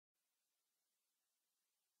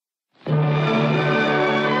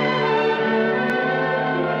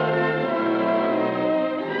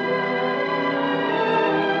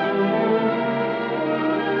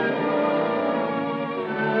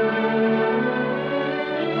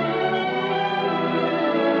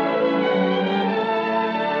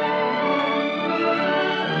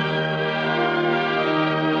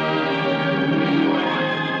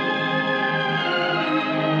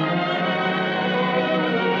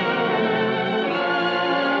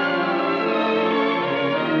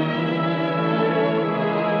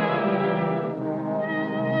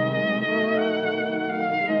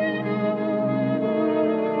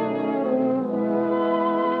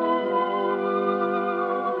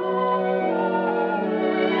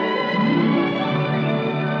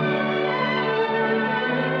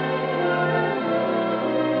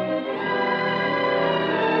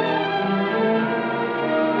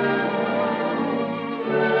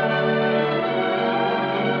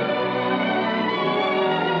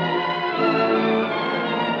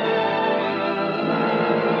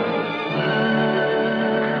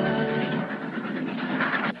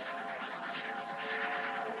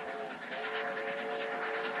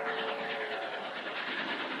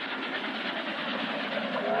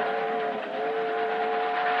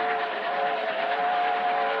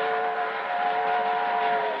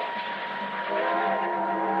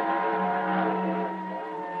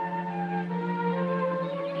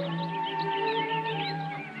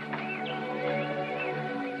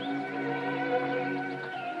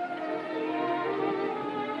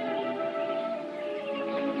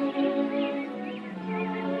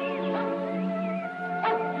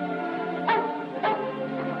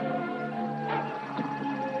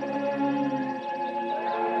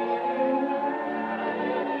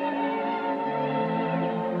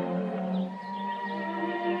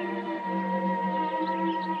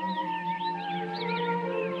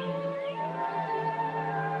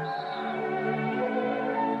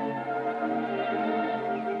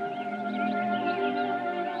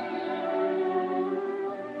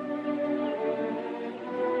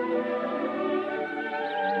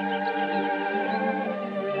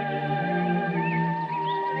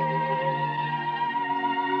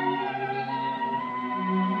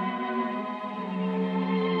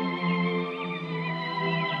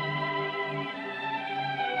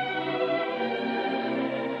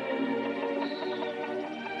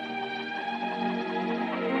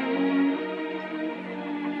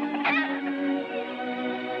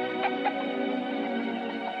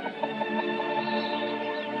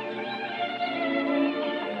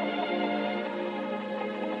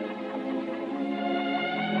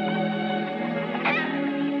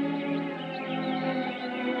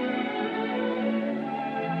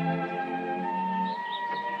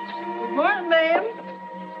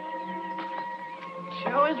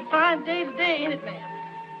trying day to day, ain't it, ma'am?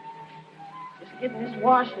 Just getting this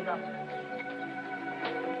washing up.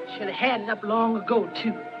 Should have had it up long ago,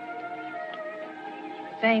 too.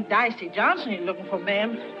 This ain't Dicey Johnson you're looking for,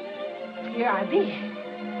 ma'am. Here I be.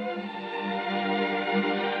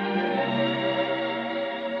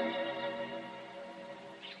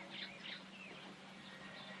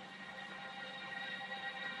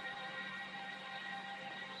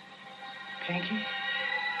 Pínky?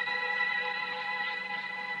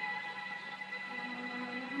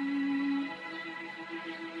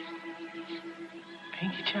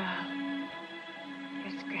 Pínky, child.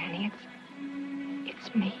 Yes, Granny, it's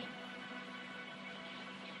me.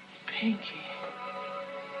 Pínky.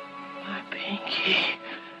 My Pínky.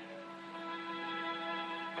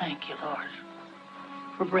 Thank you, Lord,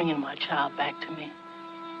 for bringing my child back to me.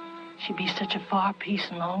 She be such a far peace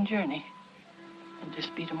and long journey. And this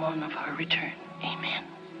be the morning of her return. Amen.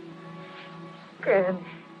 Granny.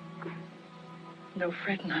 No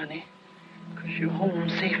fretting, honey, because you're home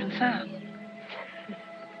safe and sound.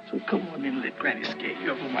 So come on in and let Granny scare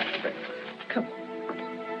you over my breakfast. Come on.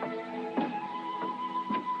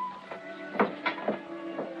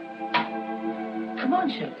 Come on,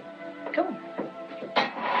 sugar. Come on.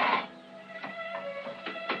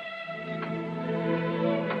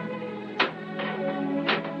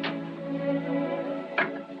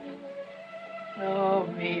 Oh,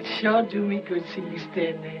 me, it sure do me good to see you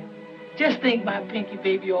standing there. Just think my Pínky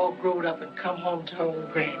baby all grown up and come home to her own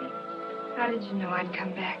Granny. How did you know I'd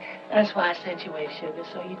come back? That's why I sent you away, sugar,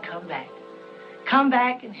 so you'd come back. Come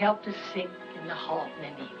back and help the sick and the halt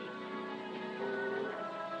and the needy.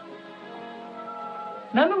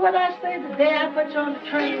 Remember what I said the day I put you on the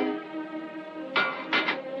train?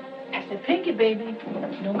 I said, Pínky baby,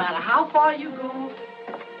 no matter how far you go,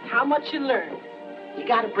 how much you learn, you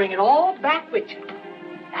got to bring it all back with you.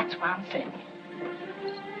 That's why I'm sending you.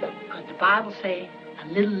 Because the Bible say, a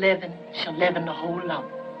little leaven shall leaven the whole lump.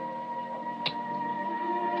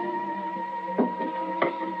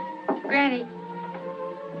 Granny.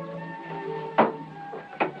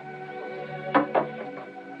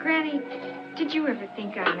 Granny, did you ever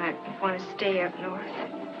think I might want to stay up north?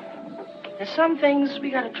 There's some things we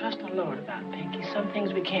got to trust the Lord about, Pínky. Some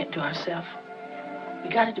things we can't do ourselves. We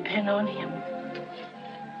got to depend on Him.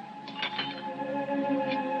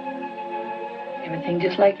 Everything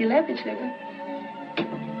just like you left it, sugar.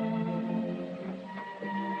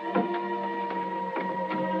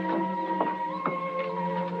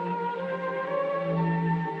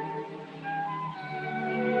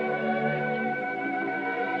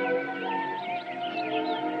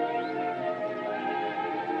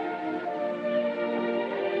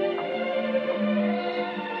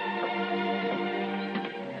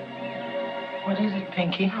 What is it,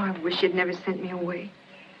 Pínky? Oh, I wish you'd never sent me away.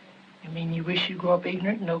 You mean you wish you grew up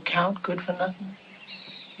ignorant, no count, good for nothing?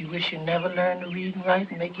 You wish you never learned to read and write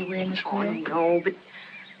and make your way in the school? Oh, no, but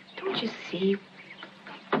don't you see?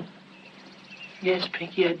 Yes,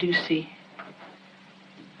 Pínky, I do see.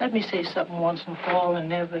 Let me say something once and for all and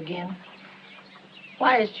never again.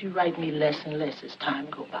 Why is it you write me less and less as time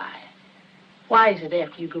go by? Why is it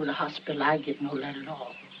after you go to the hospital I get no letter at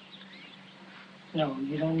all? No,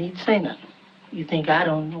 you don't need to say nothing. You think I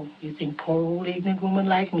don't know. You think poor old ignorant woman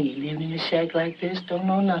like me, living in a shack like this, don't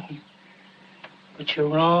know nothing. But you're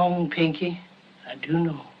wrong, Pínky. I do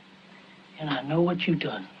know. And I know what you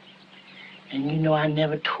done. And you know I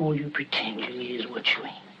never told you pretend you is what you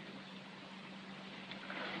ain't.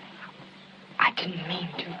 I didn't mean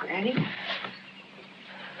to, Granny.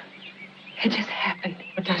 It just happened.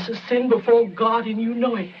 But that's a sin before God, and you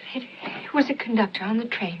know it. It was a conductor on the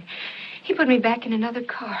train. He put me back in another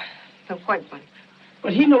car. The white one.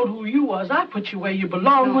 But he knowed who you was. I put you where you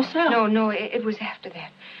belong myself. No, it was after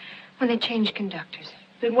that. When they changed conductors.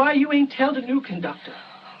 Then why you ain't tell the new conductor?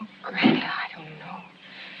 Oh, Granny, I don't know.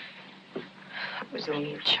 I was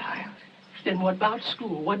only a child. Then what about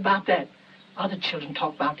school? What about that? Other children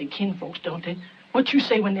talk about their kinfolks, don't they? What you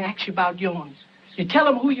say when they ask you about yours? You tell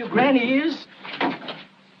them who your granny is?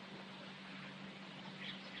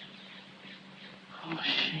 Oh,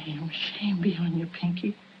 shame be on you,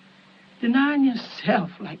 Pínky. Denying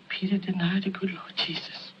yourself like Peter denied the good Lord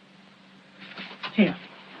Jesus. Here,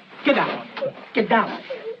 get down. Get down.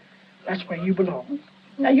 That's where you belong.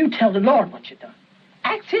 Now you tell the Lord what you done.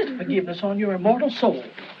 Ask His forgiveness on your immortal soul.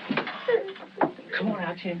 Come on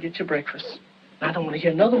out here and get your breakfast. I don't want to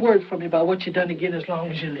hear another word from you about what you done again as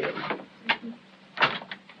long as you live.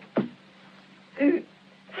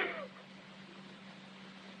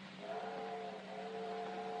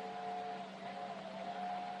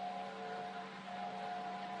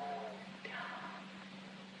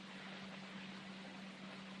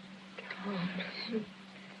 Tom.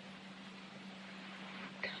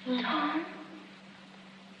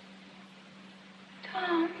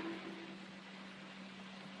 Tom.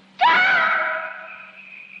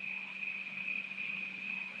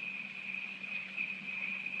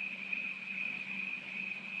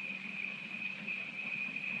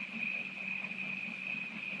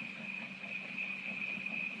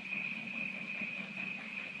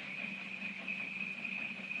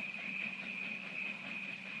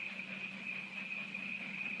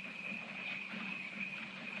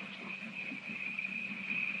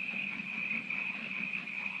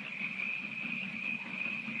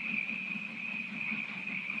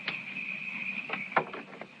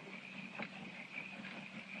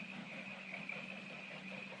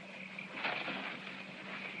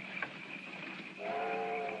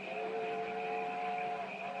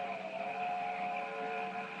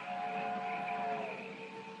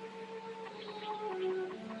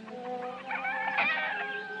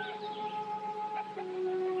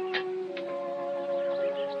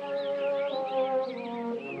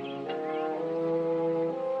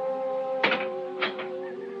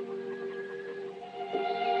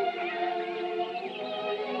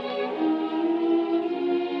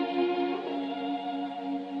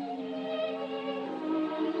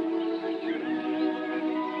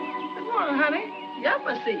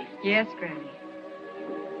 Yes, Granny.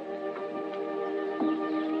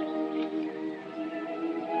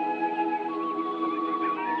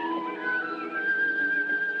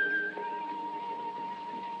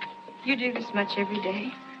 You do this much every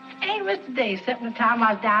day? Ain't missed a day, except the time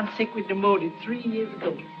I was down sick with pneumonia 3 years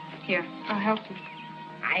ago. Here, I'll help you.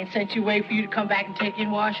 I ain't sent you away for you to come back and take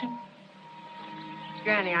in washing.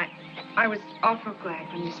 Granny, I was awful glad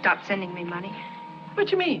when you stopped sending me money.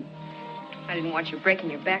 What you mean? I didn't want you breaking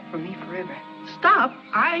your back for me forever. Stop?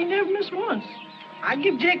 I ain't never missed once. I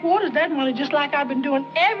give Jake Waters that money just like I've been doing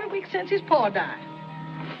every week since his pa died.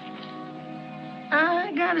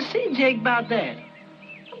 I gotta see Jake about that.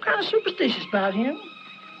 I'm kind of superstitious about him.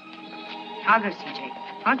 I'll go see Jake.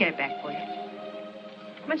 I'll get it back for you.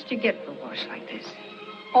 How much do you get for a wash like this?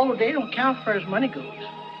 Oh, they don't count for as money goes.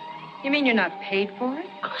 You mean you're not paid for it?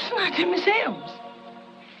 Of course not, they're Miss M's.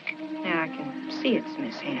 Now, I can see it's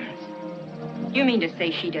Miss M's. You mean to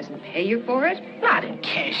say she doesn't pay you for it? Not in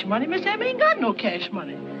cash money. Miss M ain't got no cash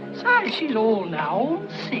money. Besides, she's old now, old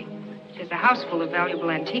and sick. She has a house full of valuable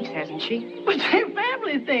antiques, hasn't she? But they're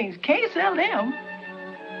family things. Can't sell them.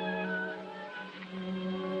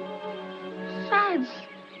 Besides,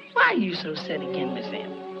 why are you so set again, Miss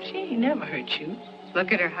M? She ain't never hurt you.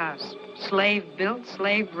 Look at her house. Slave built,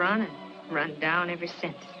 slave run, and run down ever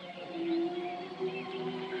since.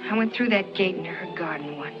 I went through that gate into her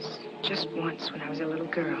garden once. Just once when I was a little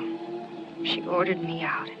girl. She ordered me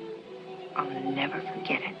out. I'll never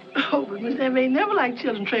forget it. Oh, but Miss M ain't never liked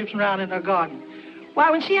children traipsing around in her garden. Why,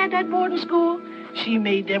 when she had that boarding school, she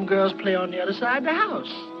made them girls play on the other side of the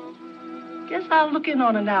house. Guess I'll look in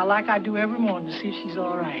on her now like I do every morning to see if she's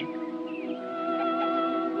all right.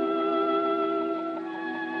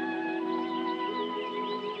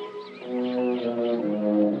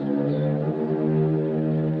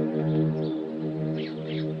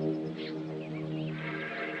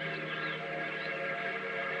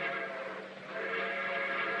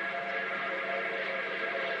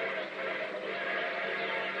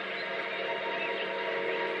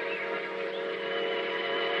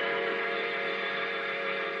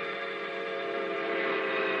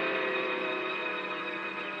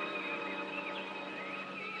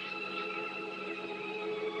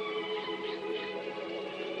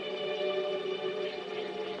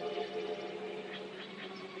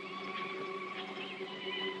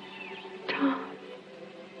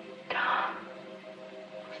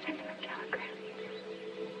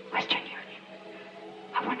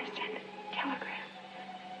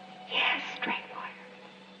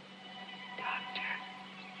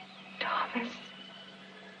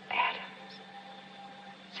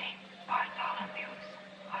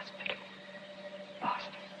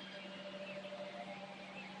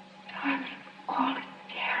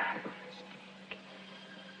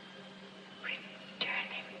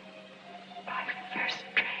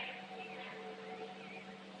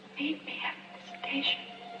 Meet me at the station,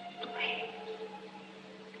 please.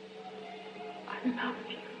 I love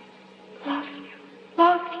you, love you,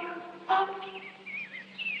 love you, love you.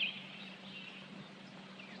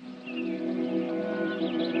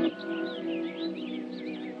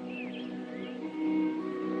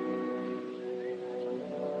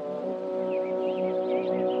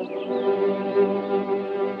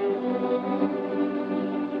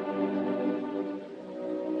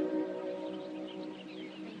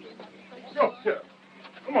 Yeah.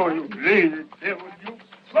 on, you lazy devil, you.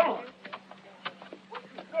 Come on.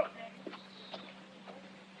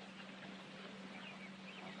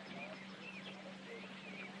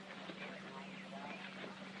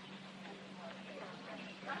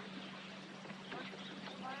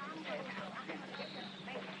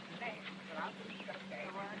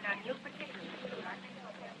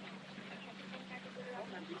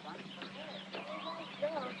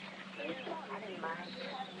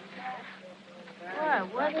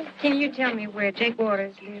 Can you tell me where Jake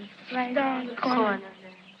Waters lives? Right down the corner.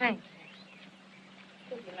 Thanks.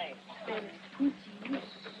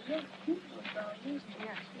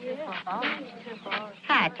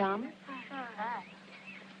 Hi, Tom. Hi.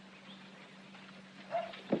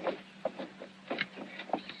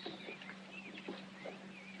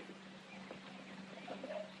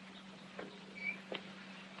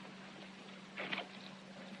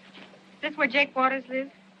 Is this where Jake Waters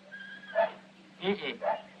lives? Mm-mm.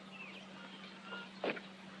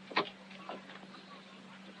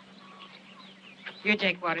 You're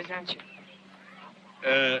Jake Waters, aren't you?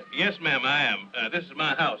 Yes, ma'am, I am. This is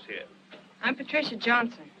my house here. I'm Patricia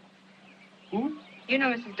Johnson. Who? You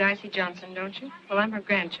know Mrs. Dicey Johnson, don't you? Well, I'm her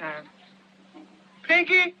grandchild.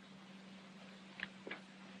 Pínky?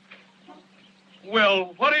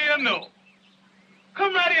 Well, what do you know?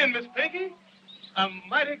 Come right in, Miss Pínky. I'm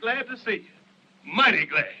mighty glad to see you. Mighty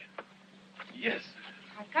glad. Yes.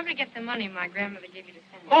 I've come to get the money my grandmother gave you to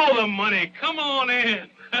send me. Oh, the money. Come on in.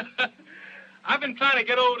 I've been trying to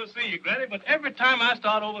get over to see you, Granny, but every time I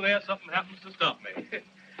start over there, something happens to stop me.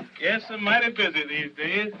 Yes, I'm mighty busy these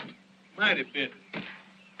days. Mighty busy.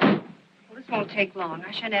 Well, this won't take long.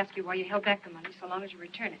 I shan't ask you why you held back the money so long as you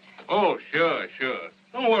return it. Oh, sure.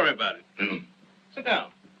 Don't worry about it. Sit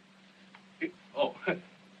down. Oh,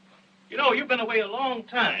 you know, you've been away a long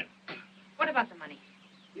time. What about the money?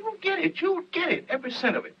 You'll get it, every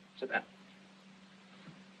cent of it. Sit down.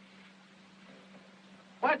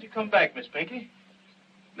 Why'd you come back, Miss Pínky?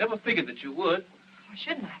 Never figured that you would. Why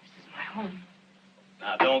shouldn't I? This is my home.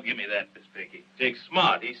 Now, don't give me that, Miss Pínky. Jake's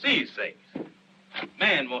smart. He sees things.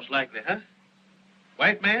 Man, most likely, huh?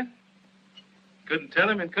 White man? Couldn't tell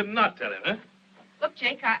him and couldn't not tell him, huh? Look,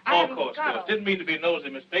 Jake, I of course. Didn't mean to be nosy,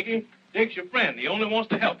 Miss Pínky. Jake's your friend. He only wants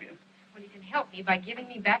to help you. Well, you can help me by giving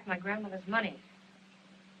me back my grandmother's money.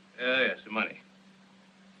 Yes, the money.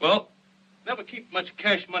 Well, never keep much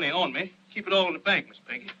cash money on me. Keep it all in the bank, Miss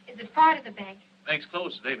Pínky. Is it far to the bank? Bank's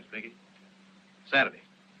closed today, Miss Pínky. Saturday.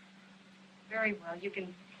 Very well. You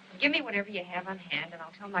can give me whatever you have on hand, and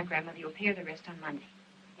I'll tell my grandmother you'll pay her the rest on Monday.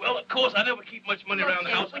 Well, of course, I never keep much money around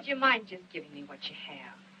the house. Would you mind just giving me what you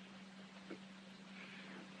have?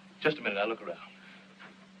 Just a minute, I'll look around.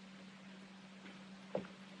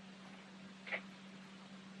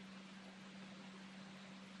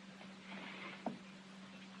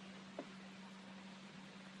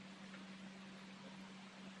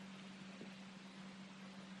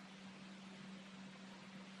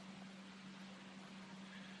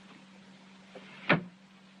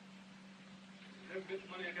 Every bit of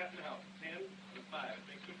money I got in the house, 10 and 5, it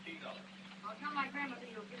makes $15. I'll tell my grandmother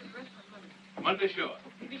you'll give the rest on Monday. Monday, sure.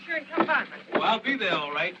 You be sure and come by Monday. Well, I'll be there,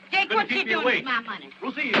 all right. Jake, Couldn't what keep you me doing awake. with my money?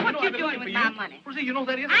 Rosie, What know you I've been doing looking with for my you. money? Rosie, you know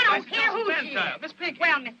that is I don't Dicey care Johnson's who she grandchild. is. Miss Pínky.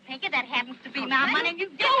 Well, Miss Pínky, that happens to be my money, and you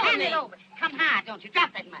just hand it over. Come high, don't you?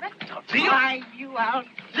 Drop that money. See you. Why, you out.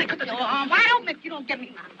 Your arm wide open if you don't give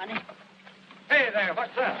me my money. Hey there,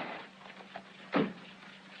 what's that?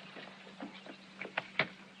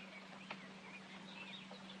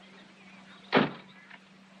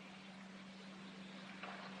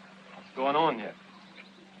 What's going on here?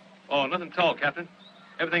 Oh, nothing at all, Captain.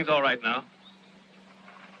 Everything's all right now.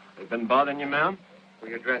 They've been bothering you, ma'am? Pull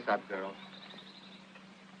your dress up, girl.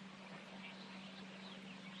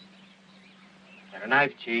 Got a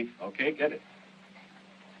knife, Chief. Okay, get it.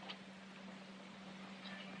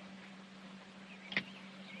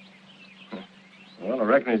 Well, I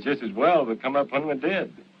reckon it's just as well we come up when we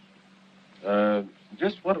did.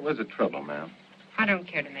 Just what was the trouble, ma'am? I don't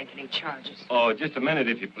care to make any charges. Oh, just a minute,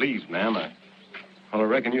 if you please, ma'am. Well, I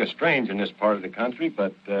reckon you're a stranger in this part of the country,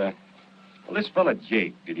 but, well, this fella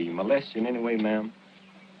Jake, did he molest you in any way, ma'am?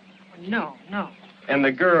 Well, no. And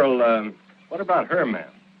the girl, what about her, ma'am?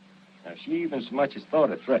 Now, if she even so much as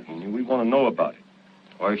thought of threatening you, we want to know about it.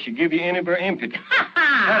 Or if she give you any of her impudence.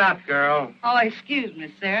 Shut up, girl. Oh, excuse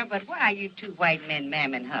me, sir, but why are you two white men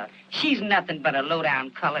mamming her? She's nothing but a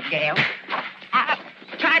low-down colored gal. I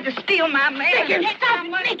tried to steal my man.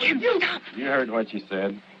 You heard what she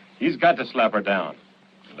said. He's got to slap her down.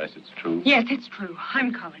 Unless it's true. Yes, it's true.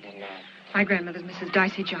 I'm colored. My grandmother's Mrs.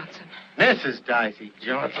 Dicey Johnson. Mrs. Dicey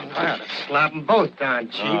Johnson. I ought to slap them both down,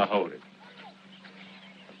 Chief. Now, hold it.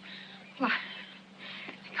 Well,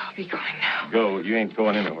 I think I'll be going now. Go. You ain't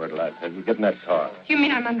going anywhere till I tell you. Get in that car. You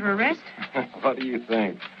mean I'm under arrest? What do you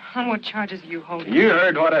think? On what charges are you holding? You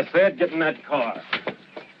heard what I said. Get in that car.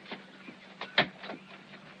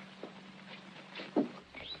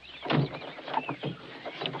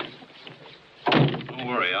 Don't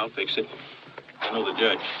worry, I'll fix it. I know the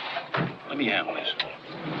judge. Let me handle this.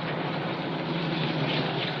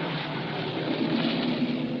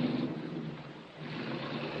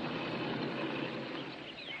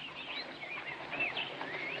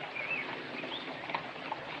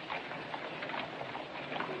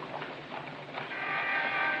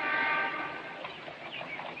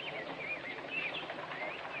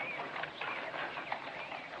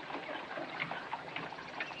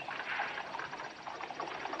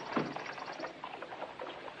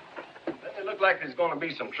 Like there's going to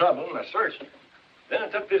be some trouble, and I searched her. Then I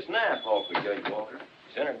took this knife off with Judge Walker.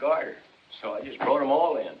 It's in her garter. So I just brought them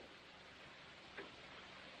all in. Is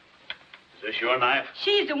this your knife?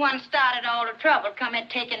 She's the one started all the trouble, coming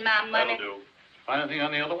taking my money. That'll do. Find anything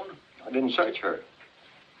on the other one? I didn't search her.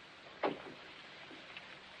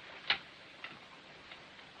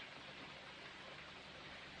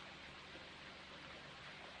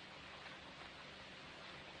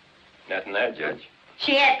 Nothing there, Judge.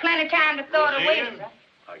 She had plenty of time to throw it away, sir.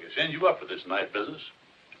 I can send you up for this knife business.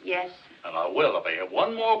 Yes. And I will if I hear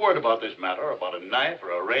one more word about this matter, about a knife or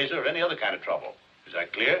a razor or any other kind of trouble. Is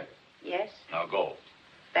that clear? Yes. Now go.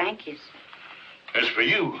 Thank you, sir. As for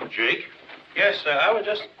you, Jake. Yes, sir. I was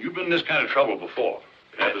just... You've been in this kind of trouble before.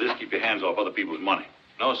 After this, keep your hands off other people's money.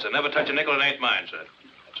 No, sir. Never touch a nickel that ain't mine, sir.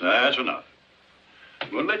 That's enough. I'm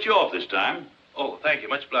going to let you off this time. Oh, thank you.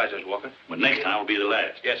 Much obliged, Judge Walker. But next time will be the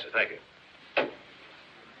last. Yes, sir. Thank you.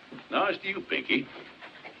 Now, it's to you, Pink. If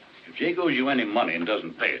Jake owes you any money and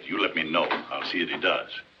doesn't pay it, you let me know. I'll see that he does.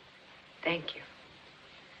 Thank you.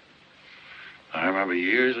 I remember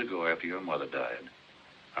years ago after your mother died.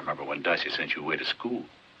 I remember when Dicey sent you away to school.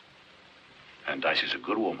 And Dicey's a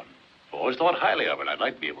good woman. I've always thought highly of her, and I'd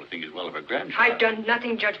like to be able to think as well of her grandchild. I've done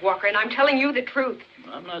nothing, Judge Walker, and I'm telling you the truth.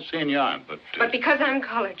 I'm not saying you aren't, but... But because I'm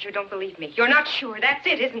colored, you don't believe me. You're not sure. That's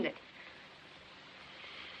it, isn't it?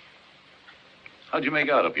 How'd you make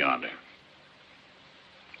out up yonder?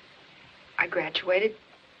 I graduated.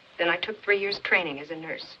 Then I took 3 years training as a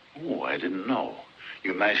nurse. Oh, I didn't know.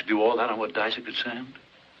 You managed to do all that on what Dicey could send?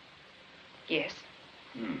 Yes.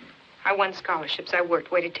 I won scholarships. I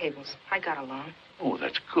worked, waited tables. I got along. Oh,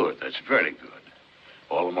 that's good. That's very good.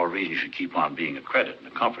 All the more reason you should keep on being a credit and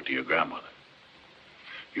a comfort to your grandmother.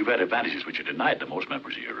 You've had advantages which are denied to most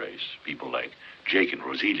members of your race. People like Jake and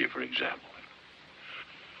Roselia, for example.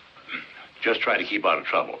 Just try to keep out of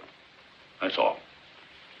trouble. That's all.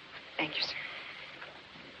 Thank you, sir.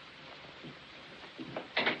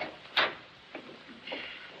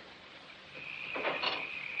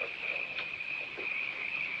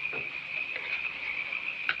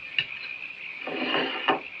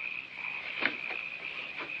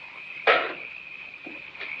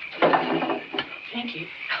 Pink.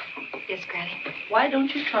 Yes, Granny? Why don't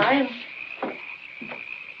you try and...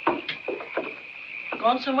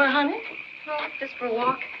 Going somewhere, honey? No, just for a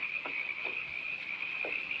walk.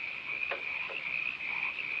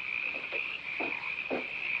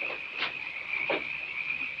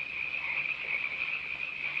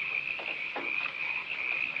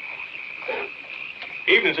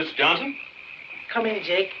 Evening, Sister Johnson. Come in,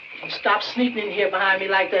 Jake. And stop sneaking in here behind me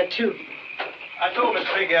like that, too. I told Miss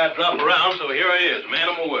Pink I'd drop around, so here I is, man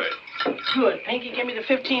of my word. Good. Pinky, give me the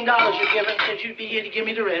 $15 you're giving. Said you'd be here to give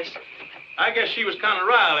me the rest. I guess she was kind of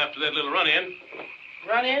riled after that little run-in.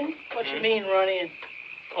 Run in? What you mean, run in?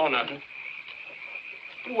 Oh, nothing.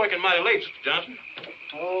 You're working mighty late, Sister Johnson.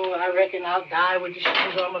 Oh, I reckon I'll die with the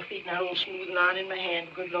shoes on my feet and that old smooth line in my hand.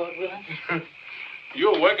 Good Lord willing.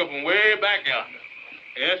 You're working from way back yonder.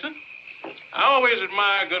 Yes, sir? I always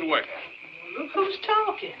admire good work. Well, look who's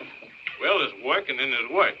talking. Well, there's work and then there's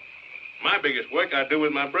work. My biggest work I do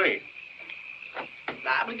with my brain.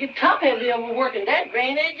 Liable to get top-heavy overworking that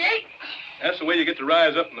brain, eh, Jake? That's the way you get to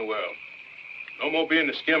rise up in the world. No more being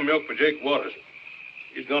the skim milk for Jake Waters.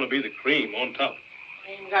 He's going to be the cream on top.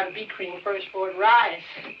 Ain't got to be cream first for it rise.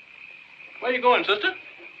 Where you going, sister?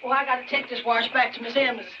 Oh, I got to take this wash back to Miss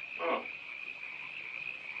M's. Oh.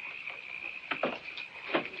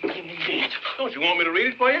 Give me that. Don't you want me to read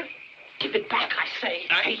it for you? Give it back, I say.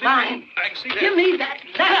 I can Ain't see mine. that. I can see that. Give me that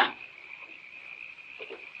letter.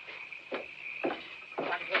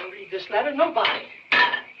 Nobody's going to read this letter. Nobody.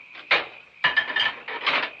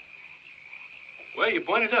 Well, you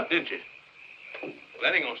pointed up, didn't you? Well,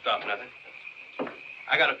 that ain't going to stop nothing.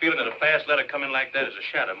 I got a feeling that a fast letter coming like that is a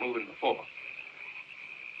shadow moving before.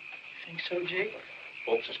 You think so, Jake?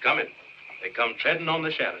 Folks is coming. They come treading on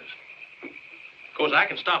the shadows. Of course, I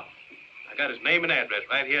can stop them. I got his name and address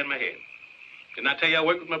right here in my head. Didn't I tell you I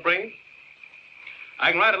work with my brain?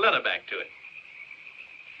 I can write a letter back to it.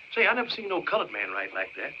 Say, I never seen no colored man write like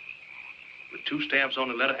that. With 2 stamps on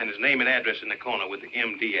the letter and his name and address in the corner with the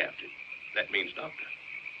M.D. after it. That means doctor.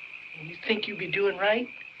 And you think you'd be doing right?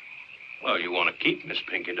 Well, you want to keep Miss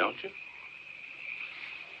Pínky, don't you?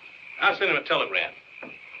 I'll send him a telegram.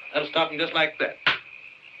 That'll stop him just like that.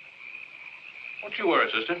 Don't you worry,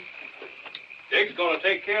 sister. Jake's going to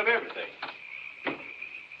take care of everything.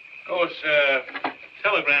 Of course,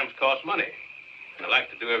 telegrams cost money. I like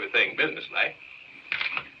to do everything businesslike.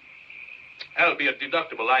 That'll be a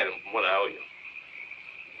deductible item from what I owe you.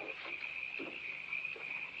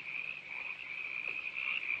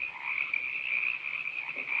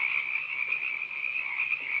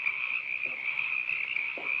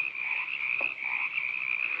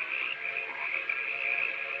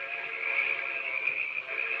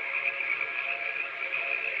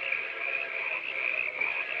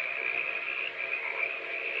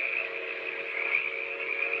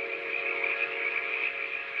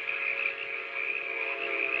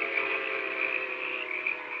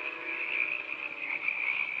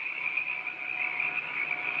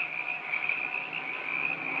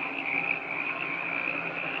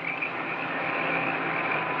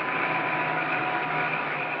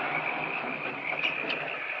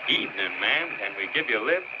 Evening, ma'am. Can we give you a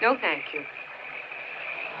lift? No, thank you.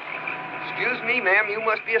 Excuse me, ma'am. You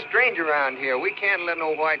must be a stranger around here. We can't let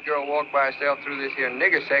no white girl walk by herself through this here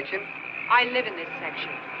nigger section. I live in this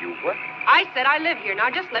section. You what? I said I live here. Now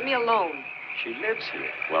just let me alone. She lives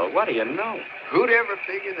here. Well, what do you know? Who'd ever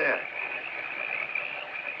figure that?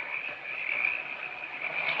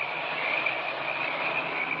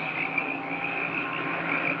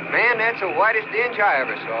 Man, that's the whitest dinge I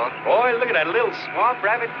ever saw. Boy, look at that little swamp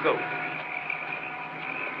rabbit goat.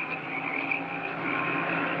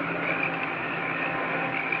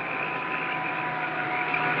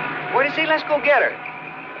 What do you say? Let's go get her.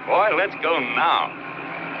 Boy, let's go now.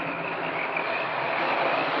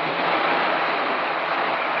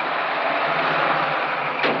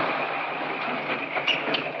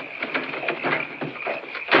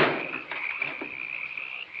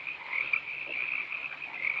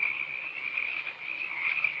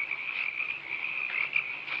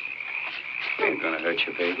 We ain't gonna hurt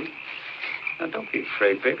you, baby. Now, don't be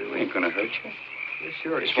afraid, baby. We ain't gonna hurt you. Yeah,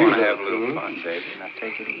 sure. Just want to have a little fun, baby. Now,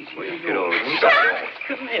 take it easy. Where you get over?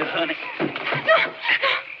 Come here, honey.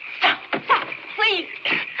 Stop, please.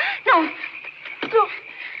 No. No.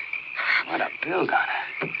 What a build on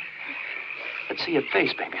her. Let's see your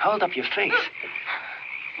face, baby. Hold up your face.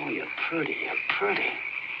 Oh, you're pretty. You're pretty.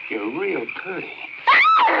 You're real pretty.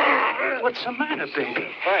 What's the matter, baby?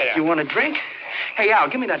 You want a drink? Hey, Al,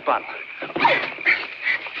 give me that bottle. Come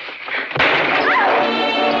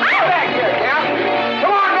back here, Gal.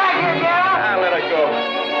 Come on back here, Gal. I'll let her go.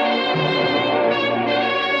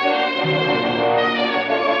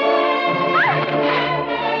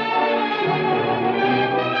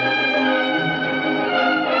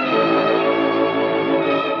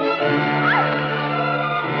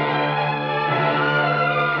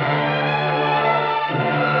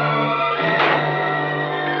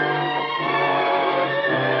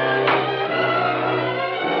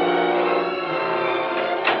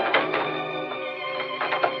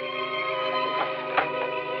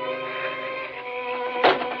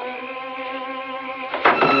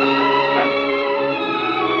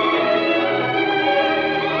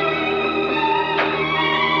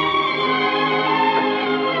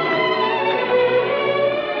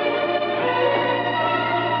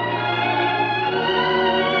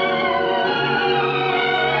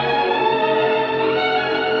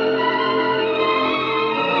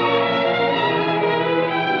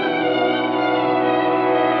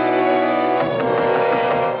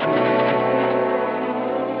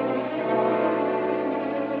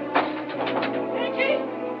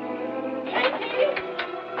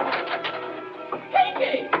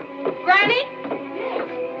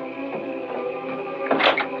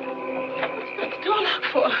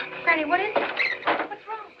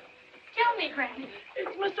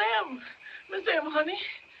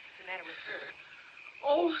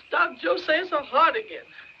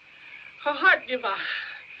 Her heart gave out.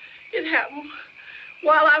 It happened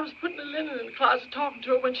while I was putting the linen in the closet talking to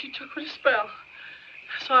her when she took her to spell.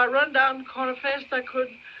 So I run down the corner fast as I could,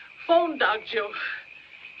 phoned Doc Joe.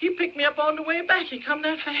 He picked me up on the way back. He come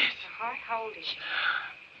that fast. Her heart, how old is she?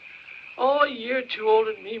 Oh, a year or two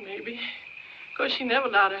older than me, maybe. Because she never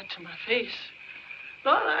allowed that to my face.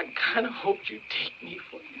 Lord, I kind of hoped you'd take me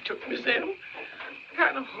for you took Miss M. I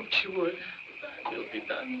kind of hoped you would. Thy will be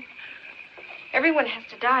done. Everyone has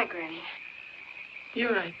to die, Granny.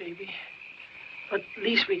 You're right, baby. But the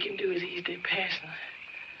least we can do is ease their passing.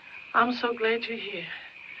 I'm so glad you're here.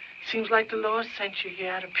 Seems like the Lord sent you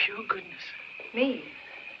here out of pure goodness. Me?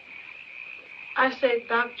 I said,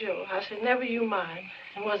 Doc Joe, I said, never you mind.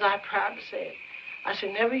 And was I proud to say it? I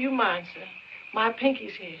said, never you mind, sir. My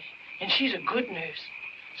Pinky's here, and she's a good nurse.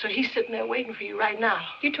 So he's sitting there waiting for you right now.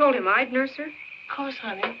 You told him I'd nurse her? Of course,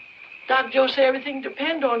 honey. Doc Joe said everything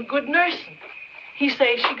depends on good nursing. He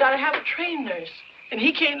says she got to have a trained nurse. And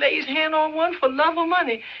he can't lay his hand on one for love or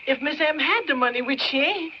money if Miss M had the money, which she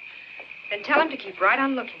ain't. Then tell him to keep right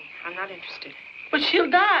on looking. I'm not interested. But she'll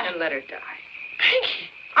die. Then let her die. Pinky!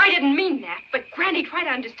 I didn't mean that, but Granny, try to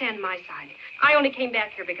understand my side. I only came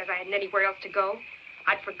back here because I hadn't anywhere else to go.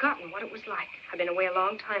 I'd forgotten what it was like. I've been away a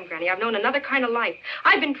long time, Granny. I've known another kind of life.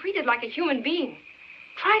 I've been treated like a human being.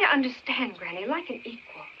 Try to understand, Granny, like an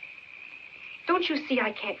equal. Don't you see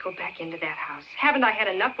I can't go back into that house? Haven't I had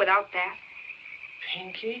enough without that?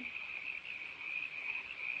 Pinky?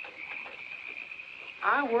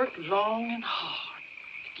 I worked long and hard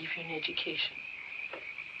to give you an education.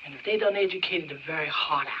 And if they done educated the very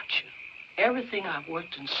heart out you, everything I've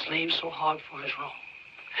worked and slaved so hard for is wrong.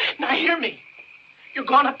 Now hear me. You're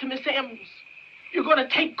going up to Miss M's. You're going to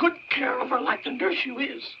take good care of her like the nurse you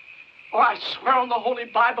is. Or I swear on the Holy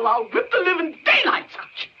Bible, I'll rip the living daylights out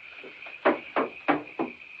you.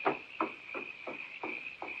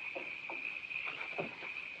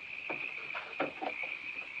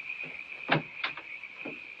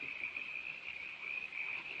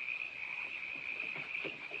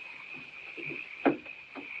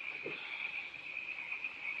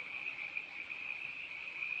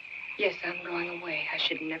 Yes, I'm going away. I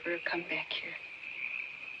should never have come back here.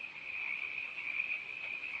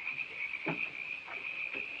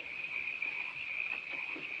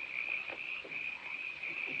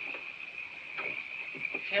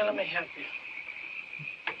 Here, let me help you.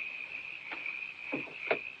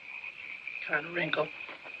 Kind of wrinkle.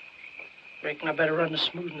 Reckon I better run the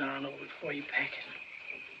smoothing iron over it before you pack it.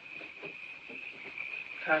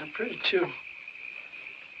 Kind of pretty, too.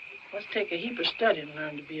 Must take a heap of study to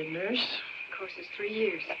learn to be a nurse. Of course, it's 3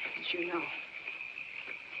 years, as you know.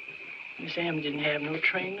 Miss M didn't have no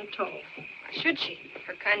training at all. Why should she?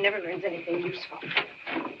 Her kind never learns anything useful.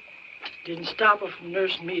 Didn't stop her from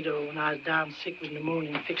nursing me, though, when I was down sick with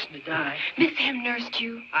pneumonia and fixing to die. Miss M nursed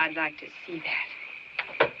you? I'd like to see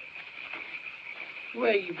that.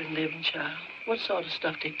 Where you been living, child? What sort of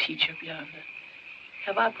stuff they teach up yonder?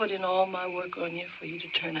 Have I put in all my work on you for you to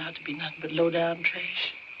turn out to be nothing but low-down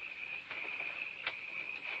trash?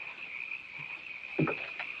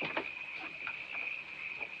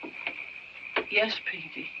 Yes,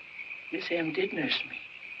 Pinky. Miss M did nurse me.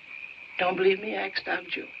 Don't believe me? Ask Doc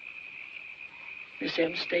Joe. Miss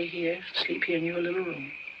M stay here, sleep here in your little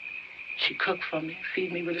room. She cook for me,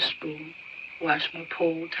 feed me with a spoon, wash my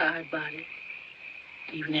poor, tired body,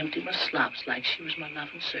 even empty my slops like she was my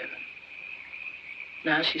loving servant.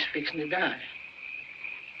 Now she's fixing to die.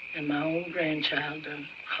 And my own grandchild done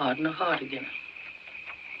hardened her heart again.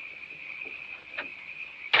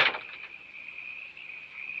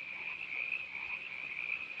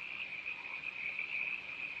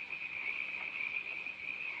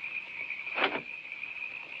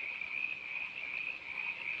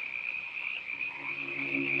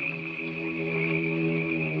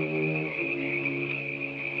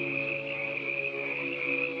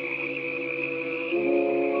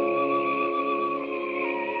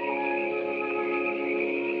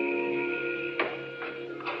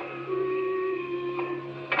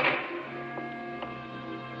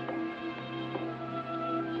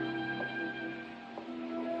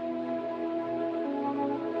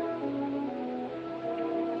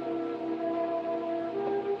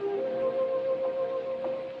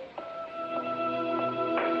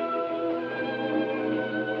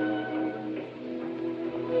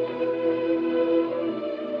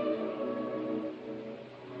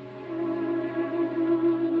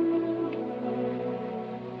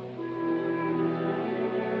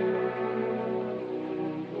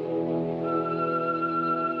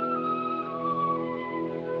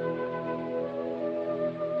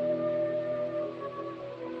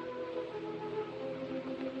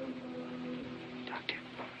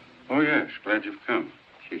 Oh, yes. Glad you've come.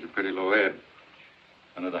 She's a pretty low ebb.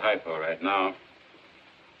 Under the hypo right now.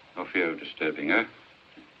 No fear of disturbing her.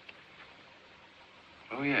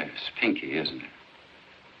 Oh, yes. Pinky, isn't it?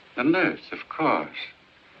 The nurse, of course.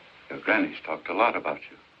 Your granny's talked a lot about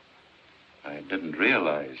you. I didn't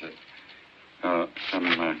realize it.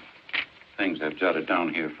 Some things I've jotted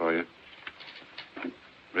down here for you.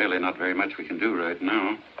 Really not very much we can do right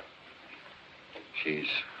now. She's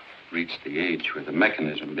reached the age where the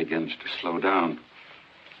mechanism begins to slow down.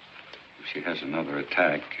 If she has another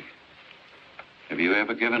attack. Have you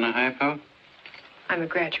ever given a hypo? I'm a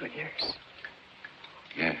graduate nurse.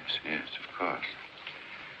 Yes, of course.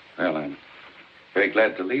 Well, I'm very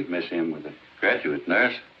glad to leave Miss M with a graduate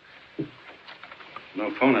nurse. No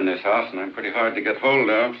phone in this house, and I'm pretty hard to get hold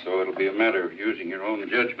of, so it'll be a matter of using your own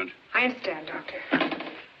judgment. I understand, Doctor.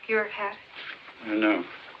 Your hat? No.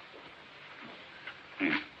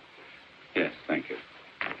 Yes, thank you.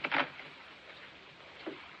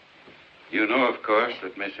 You know, of course,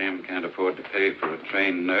 that Miss M can't afford to pay for a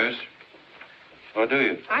trained nurse. Or do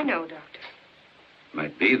you? I know, Doctor.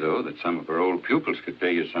 Might be, though, that some of her old pupils could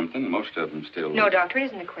pay you something. Most of them still... No, Doctor, it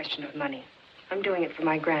isn't a question of money. I'm doing it for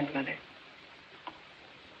my grandmother.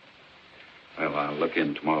 Well, I'll look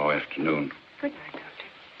in tomorrow afternoon. Good night, Doctor.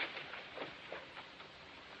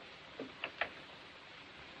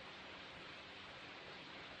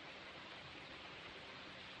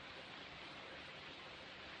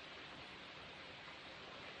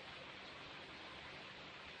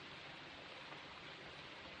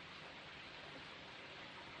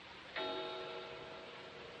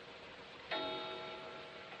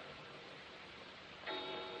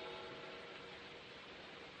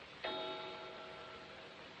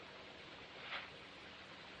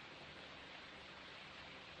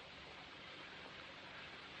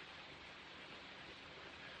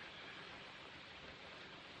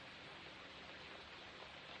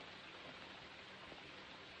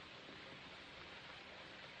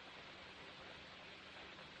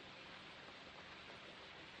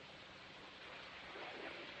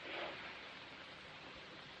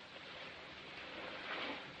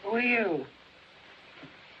 Who are you?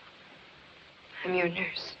 I'm your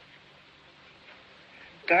nurse.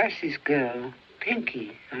 Darcy's girl,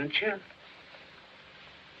 Pínky, aren't you?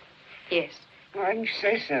 Yes. Why didn't you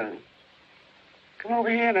say so? Come over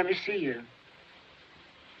here and let me see you.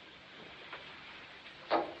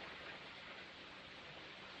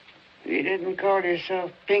 You didn't call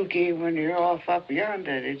yourself Pínky when you're off up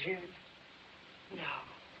yonder, did you? No.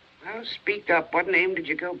 Well, speak up. What name did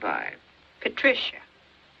you go by? Patricia.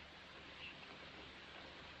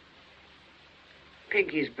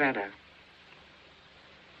 Pínky's better.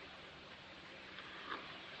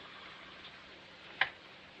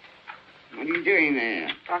 What are you doing there?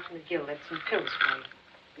 Dr. McGill left some pills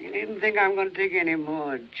for you. You needn't think I'm going to take any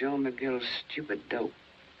more of Joe McGill's stupid dope.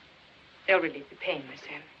 They'll relieve the pain, Miss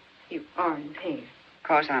M. You are in pain. Of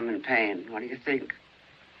course I'm in pain. What do you think?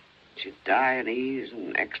 Should die in ease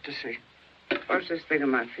and ecstasy. What's this thing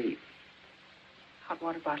on my feet? Hot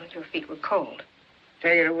water bottle. Your feet were cold.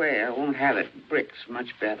 Take it away. I won't have it. Bricks, much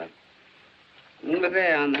better. Over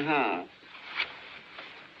there on the hearth.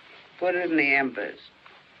 Put it in the embers.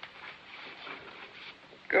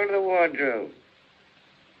 Go to the wardrobe.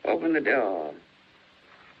 Open the door.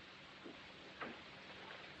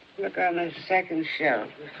 Look on the second shelf.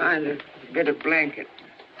 You'll find a bit of blanket.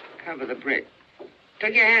 Cover the brick.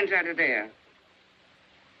 Take your hands out of there.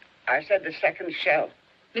 I said the second shelf.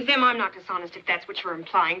 Miss M, I'm not dishonest if that's what you're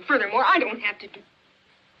implying. Furthermore, I don't have to do...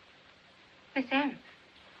 Miss M.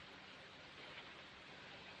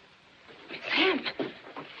 Miss M. Miss M.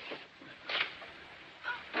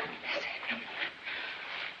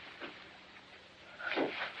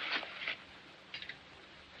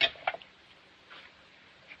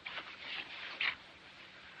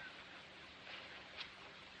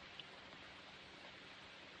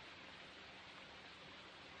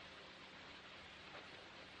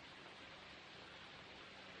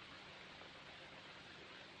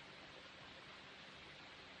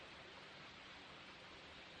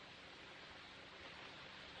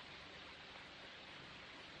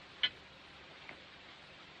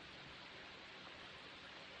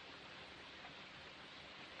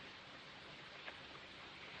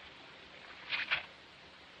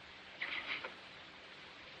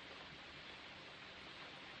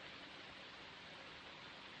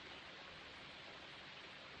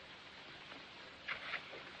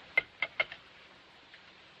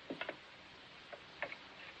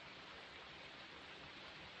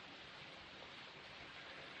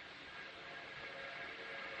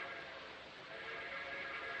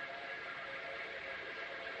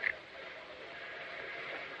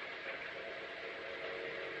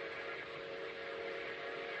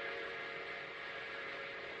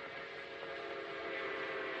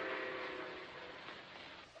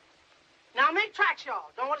 Now make tracks, y'all.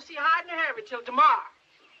 Don't want to see you hiding or hurry till tomorrow.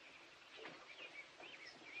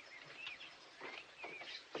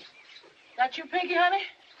 That you, Pínky, honey?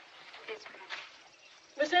 Yes,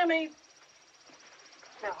 ma'am. Miss Emmy?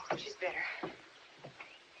 No, she's better.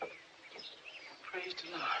 Praise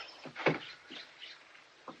the Lord.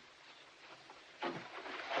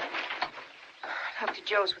 Dr.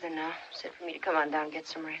 Joe's with her now. Said for me to come on down and get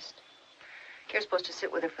some rest. You're supposed to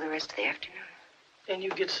sit with her for the rest of the afternoon. Then you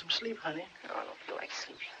get some sleep, honey. No, I don't feel like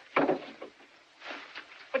sleeping.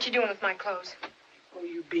 What you doing with my clothes? Oh,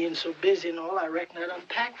 you being so busy and all, I reckon I'd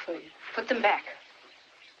unpack for you. Put them back.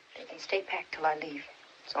 They can stay packed till I leave.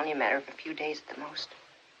 It's only a matter of a few days at the most.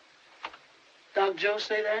 Doc Joe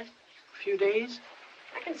say that? A few days?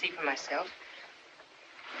 I can see for myself.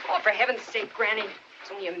 Oh, for heaven's sake, Granny.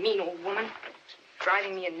 It's only a mean old woman.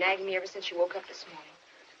 Driving me and nagging me ever since she woke up this morning.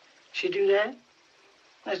 She do that?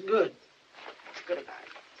 That's good. What's good about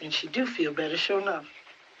it? And she do feel better, sure enough.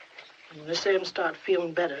 And when Miss Em start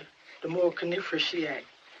feeling better, the more coniferous she act.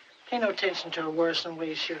 Pay no attention to her worse than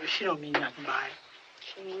ways, sugar. She don't mean nothing by it.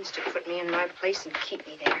 She means to put me in my place and keep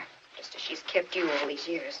me there. Just as she's kept you all these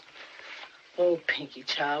years. Oh, Pínky,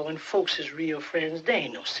 child, when folks is real friends, there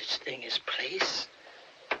ain't no such thing as place.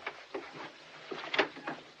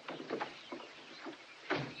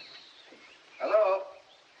 Hello?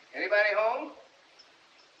 Anybody home?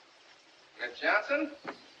 Miss Johnson?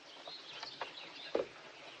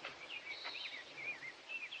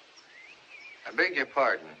 I beg your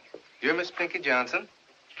pardon. You're Miss Pínky Johnson?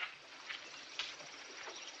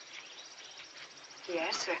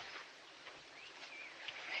 Yes, sir.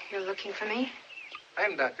 You're looking for me?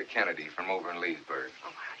 I'm Dr. Kennedy from over in Leesburg.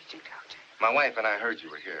 Oh, how did you, Doctor? My wife and I heard you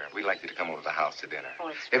were here. We'd like you to come over to the house to dinner. Oh,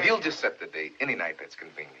 it's If very you'll nice. just set the date, any night that's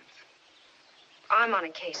convenient. I'm on a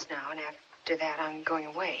case now, and after that, I'm going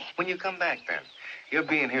away. When you come back, then. Your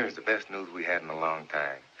being here is the best news we had in a long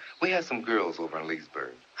time. We had some girls over in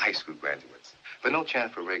Leesburg, high school graduates, but no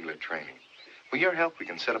chance for regular training. With your help, we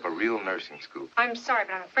can set up a real nursing school. I'm sorry,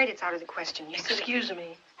 but I'm afraid it's out of the question. You see, Excuse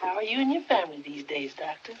me. How are you and your family these days,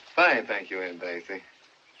 Doctor? Fine, thank you, Aunt Daisy.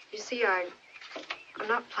 you see, I'm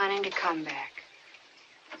not planning to come back.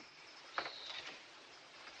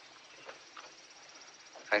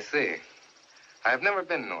 I see. I've never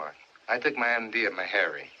been north. I took my MD at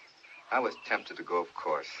Meharry. I was tempted to go, of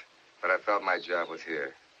course, but I felt my job was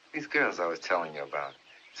here. These girls I was telling you about,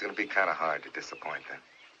 it's going to be kind of hard to disappoint them.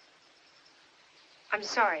 I'm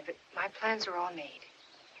sorry, but my plans are all made.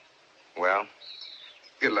 Well,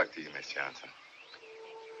 good luck to you, Miss Johnson.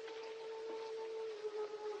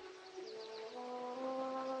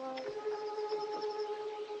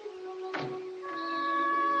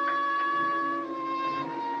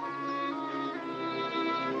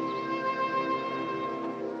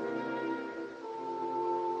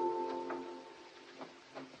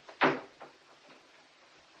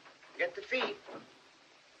 Get the feet.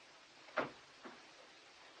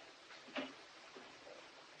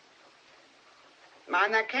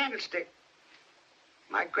 Mind that candlestick.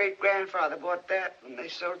 My great-grandfather bought that when they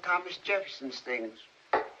sold Thomas Jefferson's things.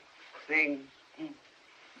 Things.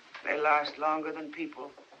 They last longer than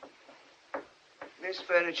people. This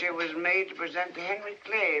furniture was made to present to Henry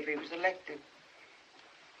Clay if he was elected.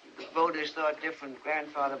 The voters thought different.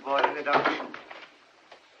 Grandfather bought it at auction.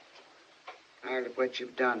 Now look what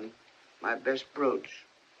you've done. My best brooch.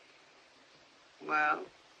 Well,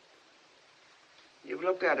 you've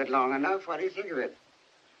looked at it long enough. What do you think of it?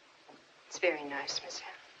 It's very nice, Miss Hill.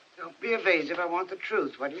 Don't be evasive. I want the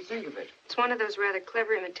truth. What do you think of it? It's one of those rather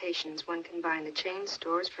clever imitations one can buy in the chain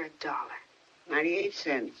stores for $1. 98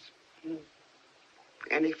 cents.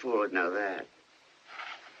 Any fool would know that.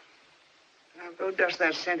 Now go dust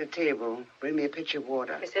that center table. Bring me a pitcher of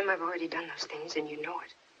water. Miss M, I've already done those things, and you know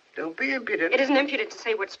it. Don't be impudent. It isn't impudent to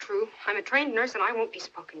say what's true. I'm a trained nurse, and I won't be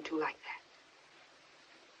spoken to like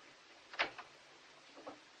that.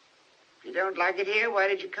 If you don't like it here, why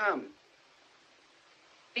did you come?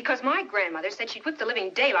 Because my grandmother said she'd whip the living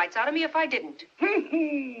daylights out of me if I didn't.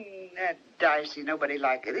 That Dicey, nobody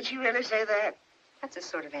liked it. Did she really say that? That's the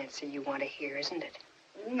sort of answer you want to hear, isn't it?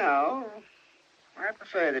 No. I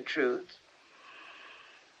prefer the truth.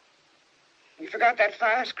 You forgot that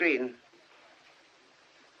fire screen.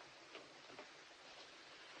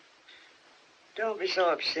 Don't be so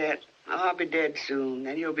upset. I'll be dead soon,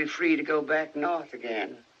 and you'll be free to go back north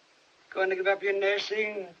again. Going to give up your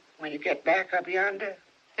nursing when you get back up yonder?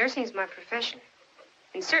 Nursing's my profession.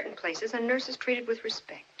 In certain places, a nurse is treated with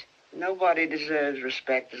respect. Nobody deserves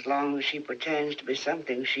respect as long as she pretends to be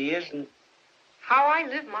something she isn't. How I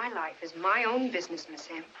live my life is my own business, Miss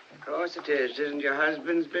M. Of course it is. Isn't your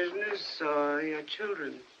husband's business or your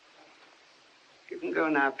children's? You can go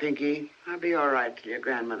now, Pínky. I'll be all right till your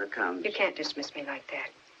grandmother comes. You can't dismiss me like that.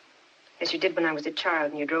 As you did when I was a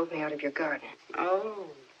child and you drove me out of your garden. Oh,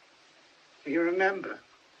 you remember?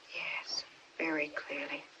 Yes, very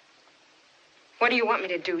clearly. What do you want me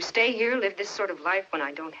to do? Stay here, live this sort of life when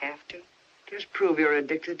I don't have to? Just prove you're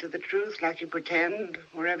addicted to the truth like you pretend.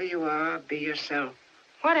 Wherever you are, be yourself.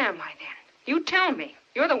 What am I then? You tell me.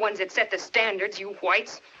 You're the ones that set the standards, you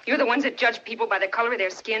whites. You're the ones that judge people by the color of their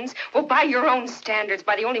skins. Well, by your own standards,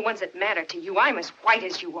 by the only ones that matter to you. I'm as white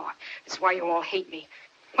as you are. That's why you all hate me.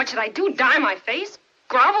 What should I do? Dye my face?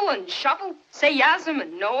 Grovel and shuffle? Say yasm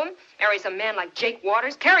and know him? Marry some man like Jake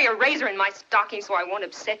Waters? Carry a razor in my stocking so I won't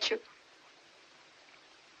upset you?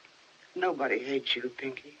 Nobody hates you,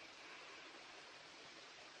 Pínky.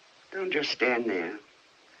 Don't just stand there.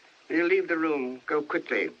 When you leave the room, go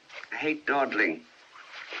quickly. I hate dawdling.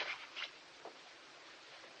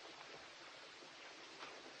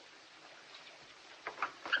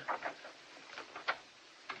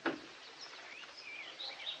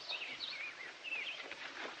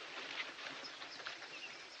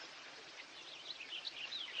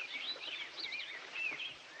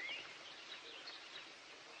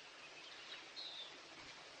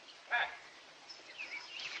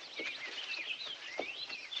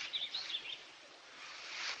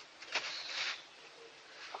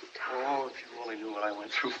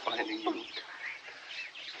 Through finding you.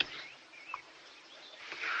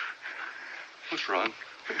 What's wrong?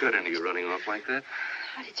 What got into you running off like that?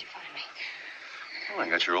 How did you find me? Well, I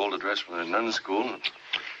got your old address from the nun school,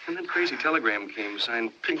 and that crazy telegram came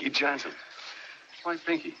signed Pínky Johnson. Why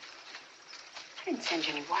Pínky? I didn't send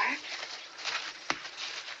you any wire.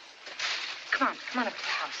 Come on up to the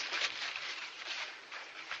house.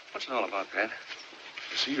 What's it all about, Pat?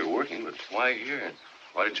 I see you're working, but why here?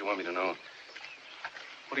 Why didn't you want me to know?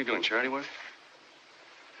 What are you doing, charity work?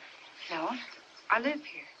 No, I live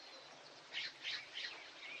here.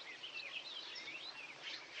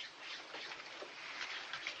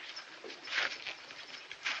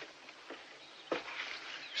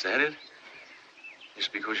 Is that it?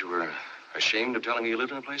 Just because you were ashamed of telling me you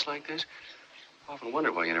lived in a place like this? I often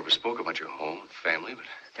wondered why you never spoke about your home and family, but...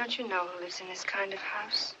 Don't you know who lives in this kind of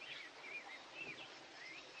house?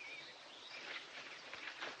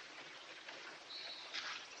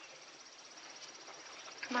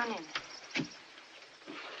 Come on in.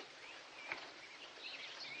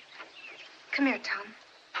 Come here, Tom.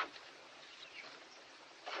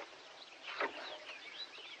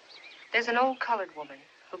 There's an old colored woman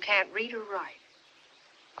who can't read or write.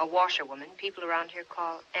 A washerwoman people around here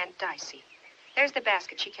call Aunt Dicey. There's the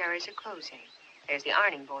basket she carries her clothes in. There's the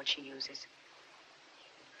ironing board she uses.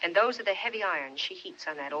 And those are the heavy irons she heats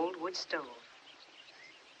on that old wood stove.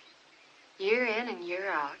 Year in and year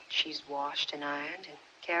out, she's washed and ironed and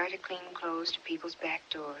carried her clean clothes to people's back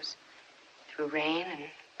doors through rain and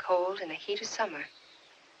cold and the heat of summer.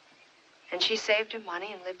 And she saved her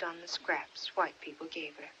money and lived on the scraps white people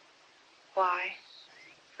gave her. Why?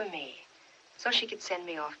 For me. So she could send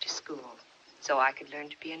me off to school. So I could learn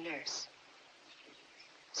to be a nurse.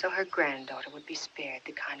 So her granddaughter would be spared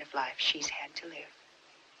the kind of life she's had to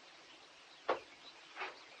live.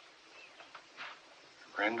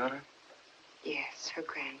 Granddaughter? Yes, her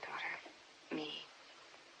granddaughter. Me.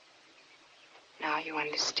 Now you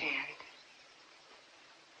understand.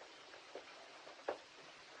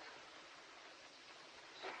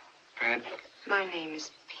 Pat? My name is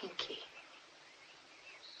Pínky.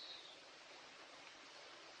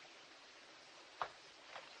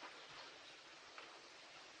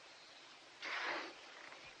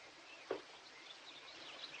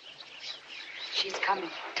 She's coming.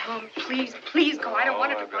 Tom, please, please go. I don't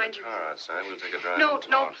want her to find you. I've got a car outside. We'll take a drive. No,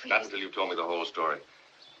 please. Not until you've told me the whole story.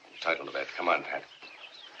 I'm entitled to that. Come on, Pat.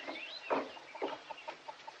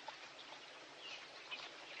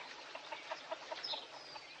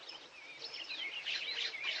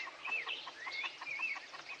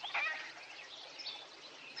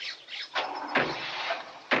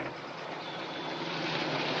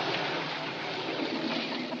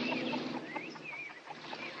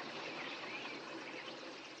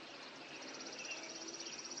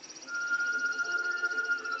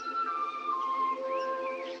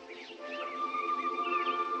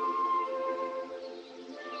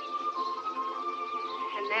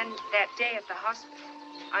 That day at the hospital,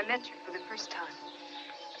 I met you for the first time.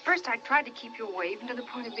 At first, I tried to keep you away, even to the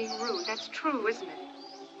point of being rude. That's true, isn't it?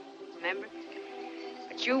 Remember?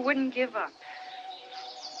 But you wouldn't give up.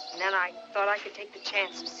 And then I thought I could take the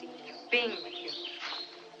chance of seeing you, being with you.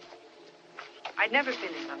 I'd never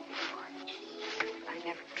been in love before. I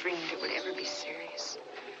never dreamed it would ever be serious.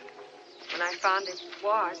 When I found it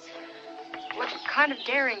was, what kind of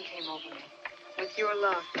daring came over me with your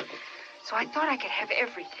love. So I thought I could have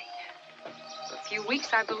everything. few weeks,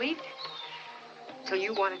 I believed it. Till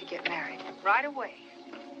you wanted to get married. Right away.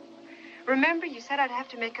 Remember, you said I'd have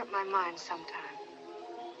to make up my mind sometime.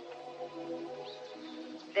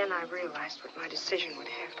 Then I realized what my decision would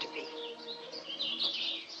have to be.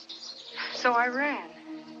 So I ran.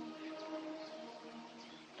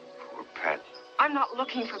 Poor Pat. I'm not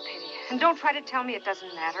looking for pity. And don't try to tell me it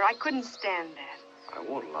doesn't matter. I couldn't stand that. I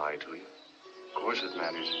won't lie to you. Of course it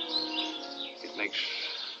matters. It makes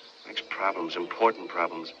problems, important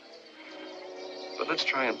problems. But let's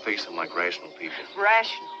try and face them like rational people.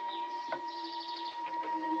 Rational.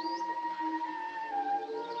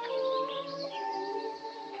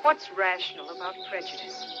 What's rational about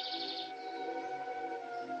prejudice?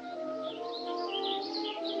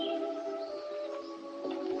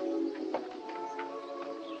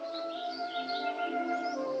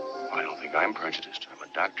 I don't think I'm prejudiced. I'm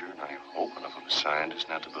a doctor, and I hope enough of a scientist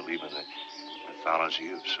not to believe in the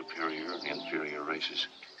mythology of superior and inferior races.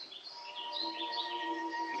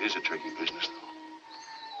 It is a tricky business, though.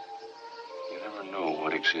 You never know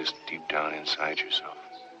what exists deep down inside yourself.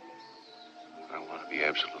 I want to be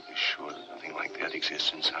absolutely sure that nothing like that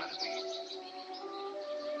exists inside of me.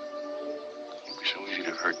 It'd be so easy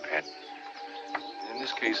to hurt Pat. In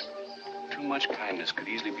this case, too much kindness could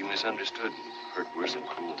easily be misunderstood and hurt worse than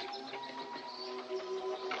cruelty.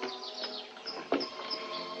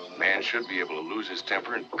 A man should be able to lose his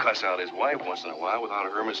temper and cuss out his wife once in a while without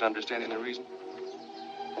her misunderstanding the reason.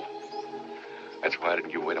 That's why I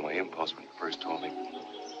didn't give way to my impulse when you first told me.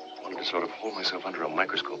 I wanted to sort of hold myself under a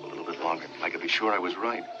microscope a little bit longer. I could be sure I was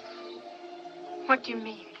right. What do you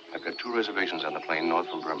mean? I've got 2 reservations on the plane north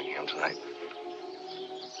from Birmingham tonight.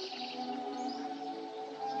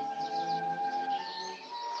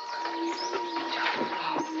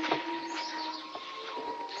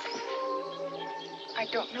 I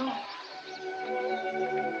don't know.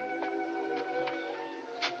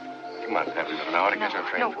 Come on, Pat. We've got an hour to get our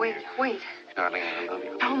train. No, wait. Darling, I love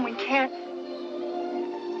you. Tom, we can't.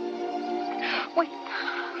 Wait.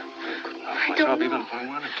 I couldn't help myself even if I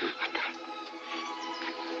wanted to.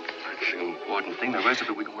 It's the important thing. The rest of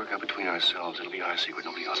it we can work out between ourselves. It'll be our secret.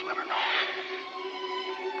 Nobody else will ever know.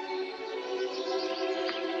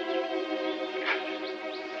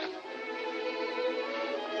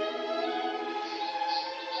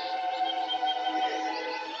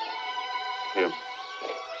 Here.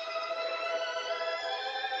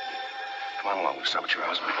 Come on along. We'll stop at your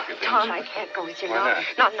house and pick up your things. Tom, I can't go with you Why now.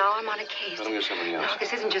 not? Not now. I'm on a case. Tell me you're somebody else. No,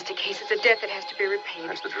 this isn't just a case. It's a debt that has to be repaid.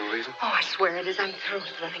 That's the true reason? Oh, I swear it is. I'm through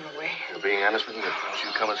with running away. You're being honest with me? Won't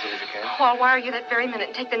you come as soon as you can? Oh, I'll wire you that very minute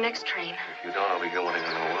and take the next train. If you don't, I'll be here wanting to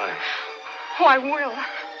know why. Oh, I will.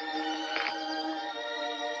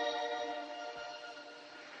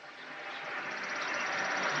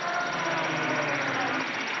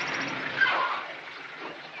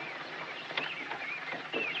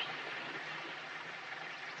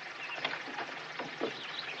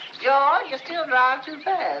 George, you still drive too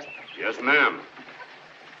fast. Yes, ma'am.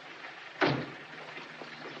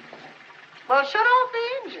 Well, shut off the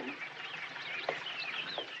engine.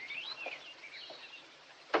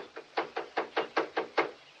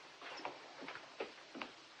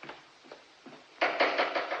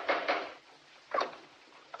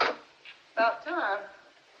 About time.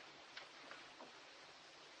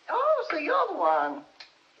 Oh, so you're the one.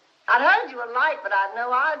 I'd heard you were light, but I'd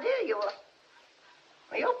no idea you were...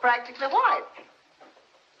 Well, you're practically white.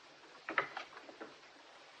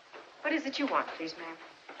 What is it you want, please, ma'am?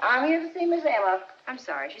 I'm here to see Miss Emma. I'm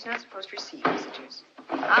sorry. She's not supposed to receive messages.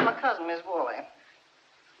 I'm a cousin, Miss Woolley.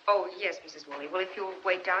 Oh, yes, Mrs. Woolley. Well, if you'll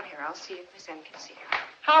wait down here, I'll see if Miss M can see her.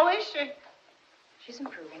 How is she? She's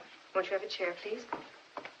improving. Won't you have a chair, please?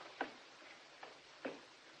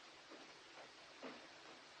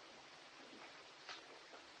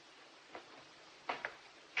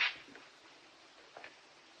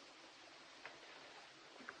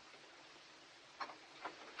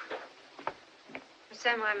 Miss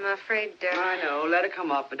M, I'm afraid, I know. Let her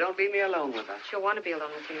come up, but don't leave me alone with her. she'll want to be alone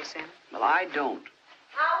with you, Miss M. Well, I don't.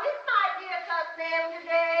 How is my dear cousin Em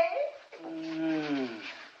today?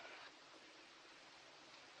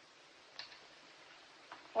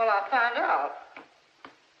 Well, I'll find out.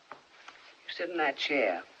 You sit in that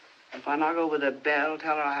chair. If I knock over the bell,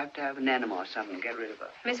 tell her I have to have an enema or something. Get rid of her.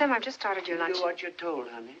 Miss M, I've just started your lunch. Do what you're told,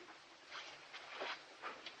 honey.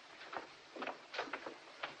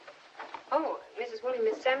 Oh, Mrs. Woolley,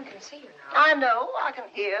 Miss M can see you now. I know. I can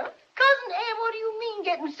hear. Cousin Em, what do you mean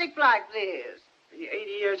getting sick like this? When you're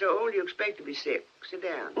 80 years old, you expect to be sick. Sit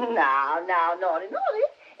down. Now, naughty.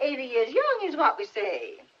 80 years young is what we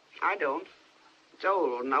say. I don't. It's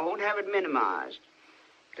old, and I won't have it minimized.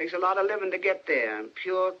 Takes a lot of living to get there, and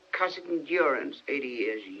pure cussed endurance. 80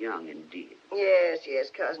 years young, indeed. Yes, yes,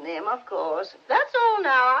 Cousin Em, of course. That's all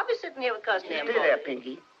now. I'll be sitting here with Cousin Em. Stay there,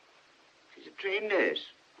 Pínky. She's a trained nurse.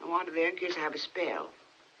 I want her there in case I have a spell.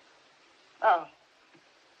 Oh.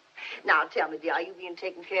 Now, tell me, dear, are you being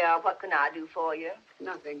taken care of? What can I do for you?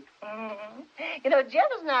 Nothing. Mm-hmm. You know,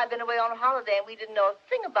 Jeffers and I have been away on holiday, and we didn't know a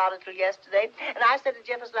thing about it till yesterday. And I said to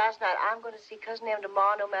Jeffers last night, I'm going to see Cousin Em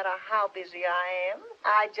tomorrow no matter how busy I am.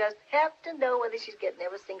 I just have to know whether she's getting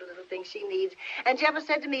every single little thing she needs. And Jeffers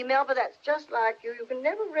said to me, Melba, that's just like you. You can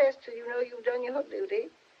never rest till you know you've done your duty.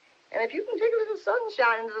 And if you can take a little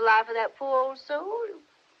sunshine into the life of that poor old soul...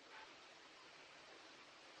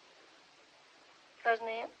 Cousin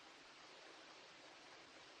Em?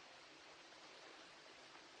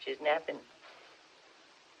 She's napping.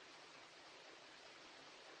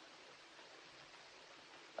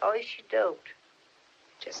 Oh, is she doped?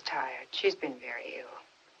 Just tired. She's been very ill.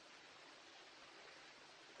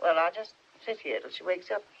 Well, I'll just sit here till she wakes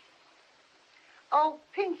up. Oh,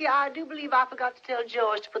 Pínky, I do believe I forgot to tell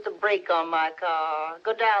George to put the brake on my car.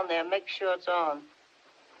 Go down there and make sure it's on.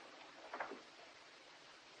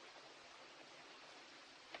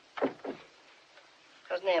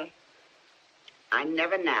 Cousin Em. I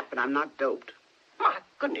never nap, and I'm not doped. My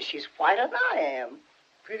goodness, she's whiter than I am.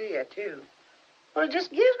 Prettier, too. Well, it just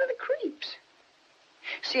gives me the creeps.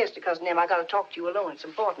 Seriously, Cousin Em, I got to talk to you alone. It's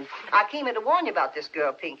important. I came in to warn you about this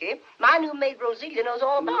girl, Pínky. My new maid, Roselia, knows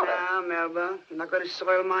all about her. Now, Melba, I'm not going to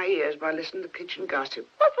soil my ears by listening to kitchen gossip.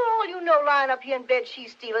 But for all you know, lying up here in bed,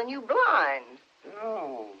 she's stealing you blind.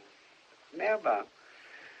 Oh, Melba,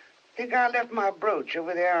 think I left my brooch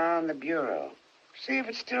over there on the bureau. See if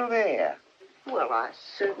it's still there. Well, I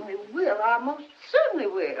certainly will. I most certainly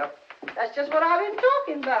will. That's just what I've been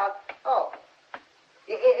talking about. Oh,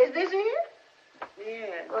 is this it?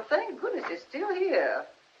 Yeah. Well, thank goodness it's still here.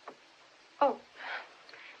 Oh,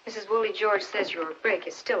 Mrs. Woolley George says your brake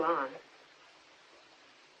is still on.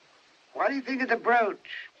 What do you think of the brooch?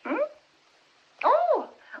 Hmm?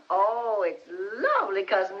 Oh, it's lovely,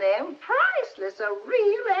 Cousin Em. Priceless, a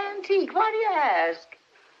real antique. Why do you ask?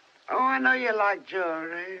 Oh, I know you like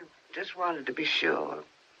jewelry. Just wanted to be sure.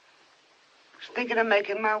 Was thinking of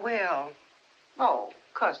making my will. Oh,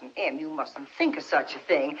 Cousin Em, you mustn't think of such a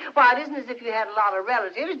thing. Why, it isn't as if you had a lot of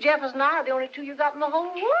relatives. Jeffers and I are the only two you got in the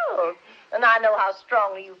whole world. And I know how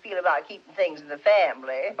strongly you feel about keeping things in the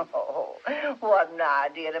family. Oh, what an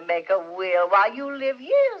idea to make a will while you live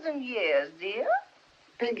years and years, dear.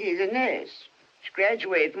 Pínky's a nurse. She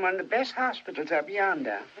graduated from one of the best hospitals up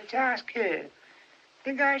yonder. Let's ask her.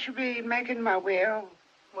 Think I should be making my will?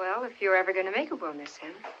 Well, if you're ever going to make a will, Miss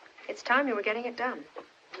Em, it's time you were getting it done.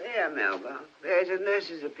 There, Melba. There's a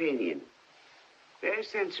nurse's opinion. Very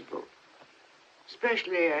sensible.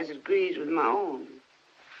 Especially as it agrees with my own.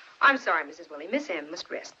 I'm sorry, Mrs. Woolley. Miss Em must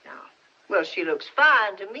rest now. Well, she looks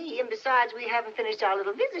fine to me. And besides, we haven't finished our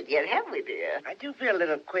little visit yet, have we, dear? I do feel a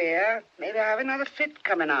little queer. Maybe I have another fit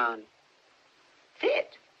coming on.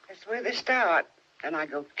 Fit? That's where they start. Then I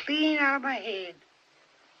go clean out of my head.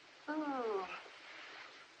 Oh.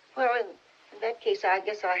 Well, in that case, I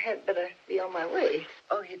guess I had better be on my way.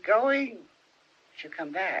 Oh, you're going? You'll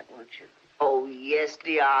come back, won't you? Oh, yes,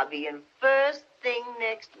 dear. I'll be in first thing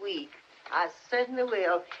next week. I certainly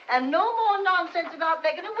will. And no more nonsense about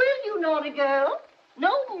making a will, you naughty girl.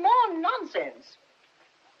 No more nonsense.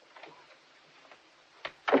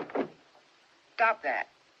 Stop that.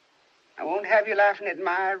 I won't have you laughing at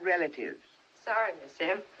my relatives. Sorry, Miss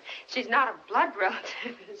Em. She's not a blood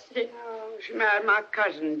relative, is she? No, she married my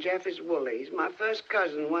cousin, Jeffers Woolley. He's my first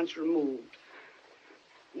cousin, once removed.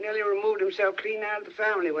 Nearly removed himself clean out of the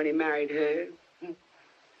family when he married her.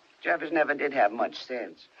 Jeffers never did have much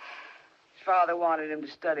sense. His father wanted him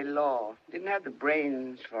to study law. Didn't have the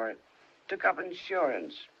brains for it. Took up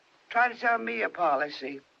insurance. Tried to sell me a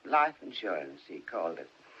policy. Life insurance, he called it.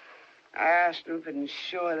 I asked him if it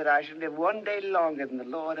ensured that I should live one day longer than the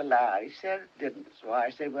Lord allowed. He said it didn't. So I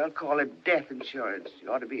said, well, call it death insurance.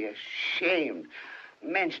 You ought to be ashamed.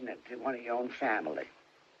 Mention it to one of your own family.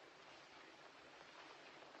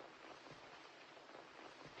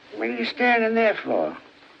 What are you standing there for?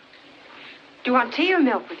 Do you want tea or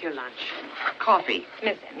milk with your lunch? Coffee.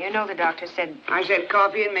 Miss Em, you know the doctor said... I said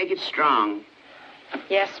coffee and make it strong.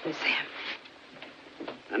 Yes, Miss Em.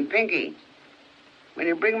 And Pínky, when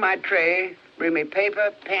you bring my tray, bring me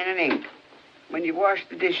paper, pen, and ink. When you wash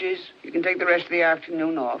the dishes, you can take the rest of the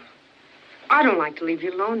afternoon off. I don't like to leave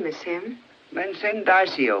you alone, Miss Em. Then send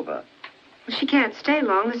Darcy over. Well, she can't stay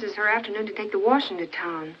long. This is her afternoon to take the washing to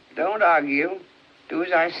town. Don't argue. Do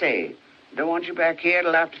as I say. Don't want you back here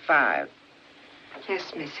till after 5.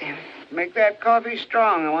 Yes, Miss M. Make that coffee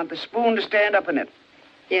strong. I want the spoon to stand up in it.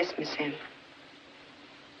 Yes, Miss M.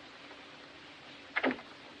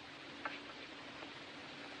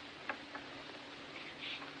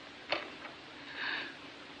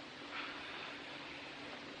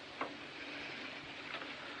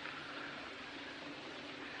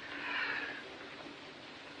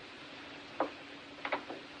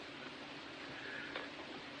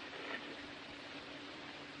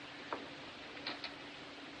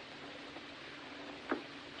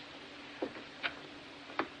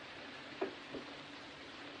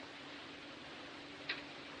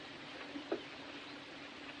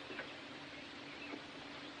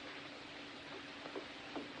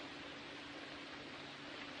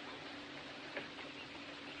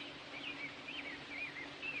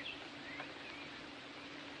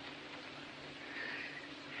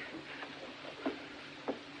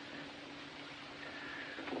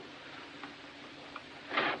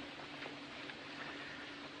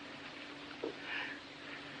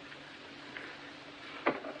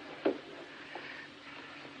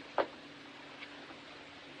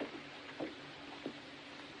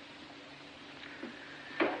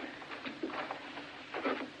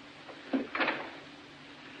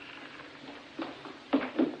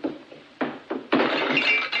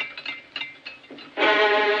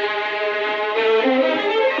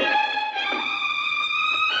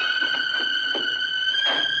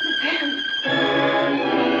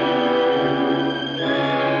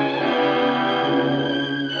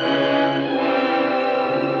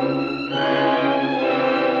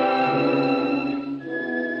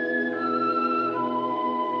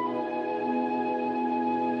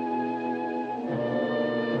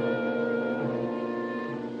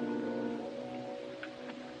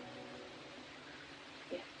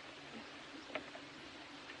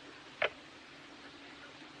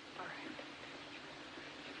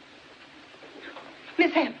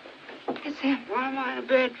 Miss M. Miss M. What am I in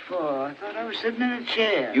bed for? I thought I was sitting in a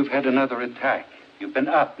chair. You've had another attack. You've been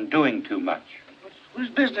up and doing too much. Whose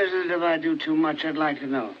business is it if I do too much, I'd like to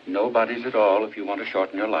know? Nobody's at all if you want to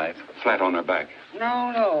shorten your life. Flat on her back.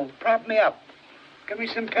 No. Prop me up. Give me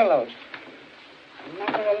some pillows. I'm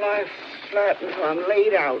not going to lie flat until I'm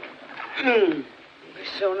laid out. It'll be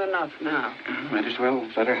soon enough now. Might as well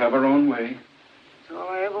let her have her own way. That's all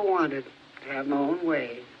I ever wanted, to have my own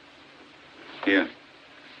way. Here.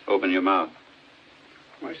 Open your mouth.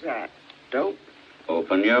 What's that? Dope?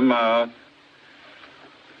 Open your mouth.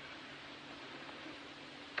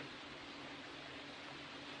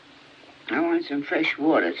 I want some fresh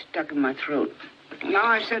water. It's stuck in my throat. No,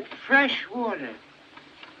 I said fresh water.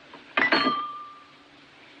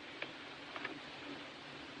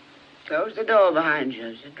 Close the door behind you.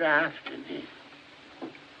 There's a draft in here.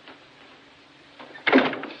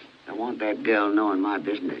 I want that girl knowing my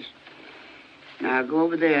business. Now, go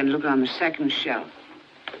over there and look on the second shelf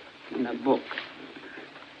in the book.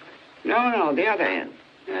 No, the other end.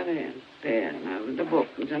 The other end. There, now, with the book.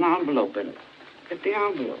 There's an envelope in it. Get the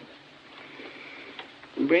envelope.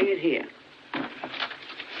 And bring it here.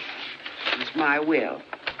 It's my will.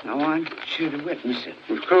 I want you to witness it.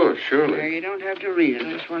 Of course, surely. No, you don't have to read it.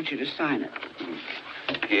 I just want you to sign it.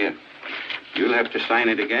 Here. You'll have to sign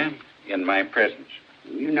it again in my presence.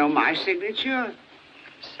 You know my signature?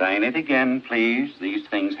 Sign it again, please. These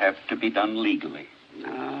things have to be done legally.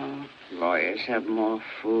 No. Lawyers have more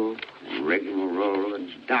full rigmarole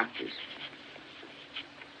than doctors.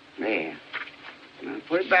 There. Now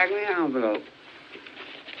put it back in the envelope.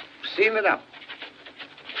 Seal it up.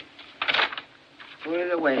 Put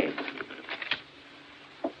it away.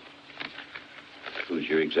 Who's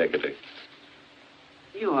your executor?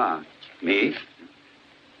 You are. Me?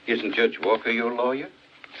 Isn't Judge Walker your lawyer?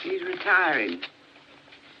 He's retiring.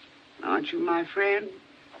 Aren't you my friend?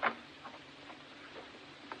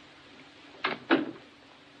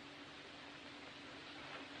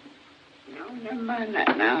 No, never mind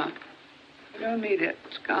that now. I don't need it.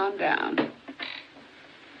 It's gone down.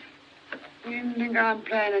 You didn't think I'm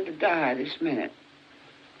planning to die this minute.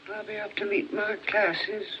 I'll be up to meet my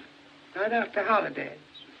classes right after holidays.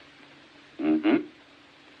 Mm-hmm.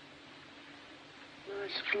 My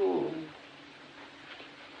school.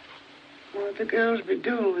 What the girls be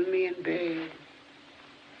doing with me in bed?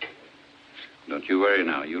 Don't you worry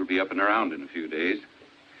now. You'll be up and around in a few days.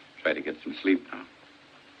 Try to get some sleep now.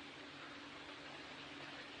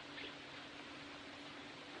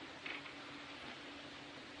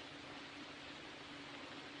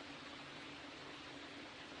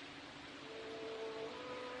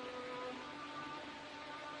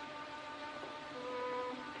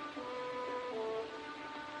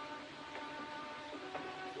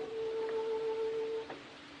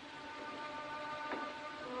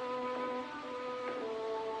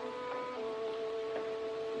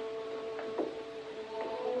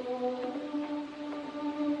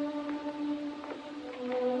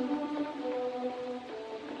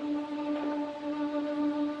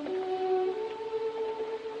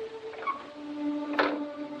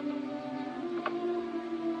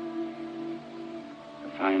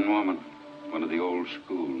 fine woman. One of the old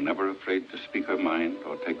school, never afraid to speak her mind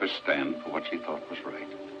or take her stand for what she thought was right.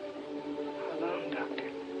 How long, Doctor?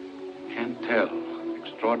 Can't tell.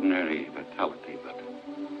 Extraordinary vitality, but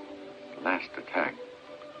the last attack,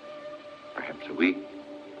 perhaps a week,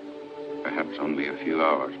 perhaps only a few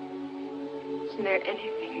hours. Isn't there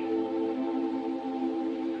anything?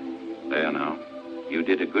 There now. You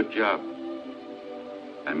did a good job.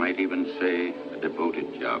 I might even say a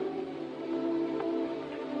devoted job.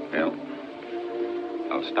 Well,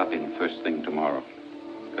 I'll stop in first thing tomorrow.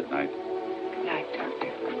 Good night. Good night, Doctor.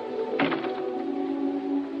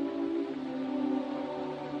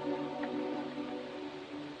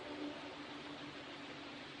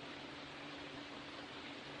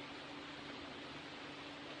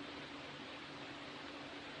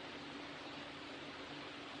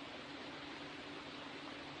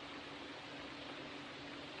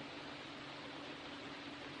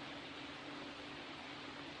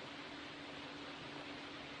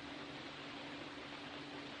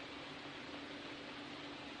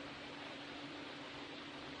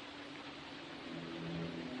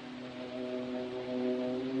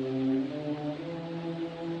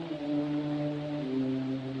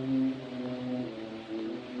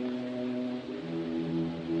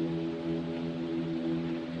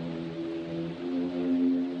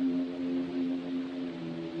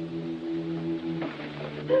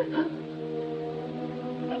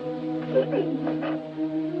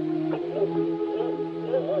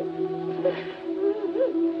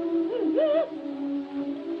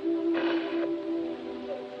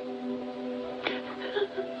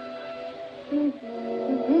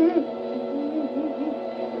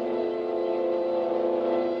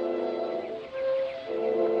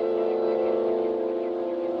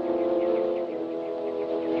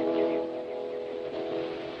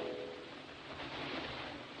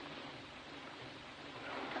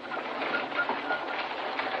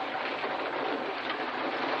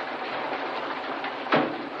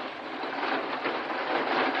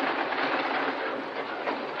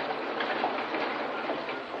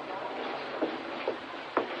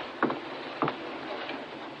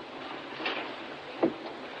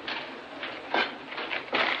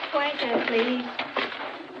 Please.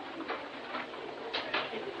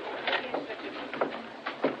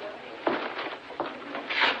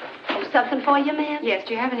 Oh, something for you, ma'am? Yes,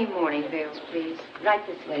 do you have any mourning veils, please? Right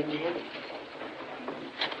this way, ma'am.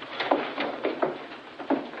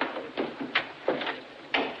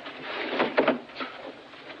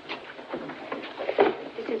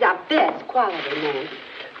 This is our best quality, ma'am.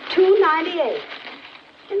 $2.98.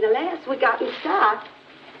 And the last we got in stock.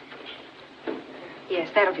 Yes,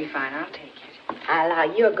 that'll be fine. I'll take it. I allow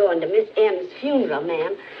you're going to Miss M's funeral,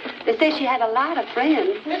 ma'am. They say she had a lot of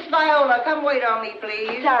friends. Miss Viola, come wait on me,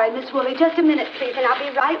 please. Sorry, Miss Woolley. Just a minute, please, and I'll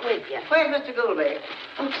be right with you. Where's Mr. Goulby?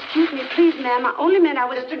 Oh, excuse me, please, ma'am. I only meant I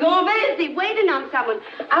was... Mr. Goulby? busy waiting on someone.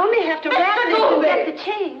 I only have to wrap this and get the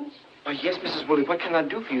change. Oh, yes, Mrs. Woolley. What can I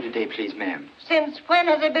do for you today, please, ma'am? Since when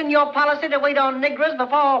has it been your policy to wait on niggers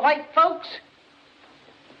before white folks?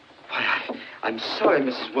 Why, I'm sorry,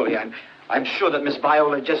 Mrs. Woolley. I'm sure that Miss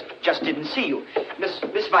Viola just didn't see you. Miss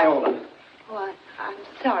Viola. Oh, I'm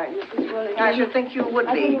sorry, Mrs. Woolley. I should think you would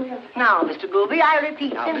be. Now, Mr. Goulby, I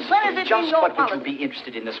repeat, Now, since Mrs. when has it been just your what policy? would you be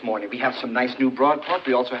interested in this morning? We have some nice new broadcloth.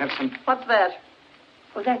 We also have some... What's that?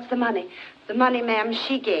 Well, that's the money. The money, ma'am,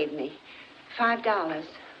 she gave me. $5.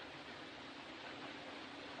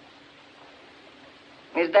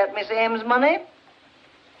 Is that Miss M's money?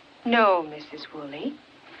 No, Mrs. Woolley.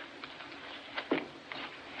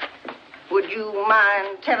 Would you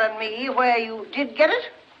mind telling me where you did get it?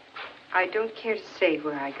 I don't care to say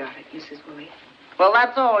where I got it, Mrs. Woolley. Well,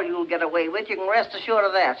 that's all you'll get away with. You can rest assured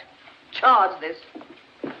of that. Charge this.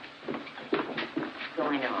 What's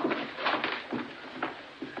going on?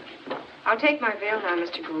 I'll take my veil now,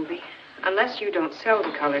 Mr. Goulby. Unless you don't sell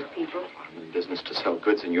to colored people. I'm in business to sell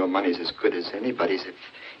goods, and your money's as good as anybody's if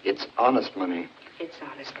it's honest money. It's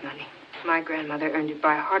honest money. My grandmother earned it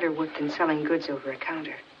by harder work than selling goods over a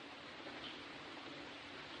counter.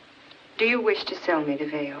 Do you wish to sell me the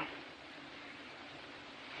veil?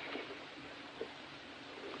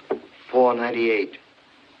 $4.98.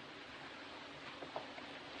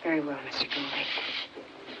 Very well, Mr. Goulby.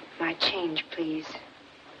 My change, please.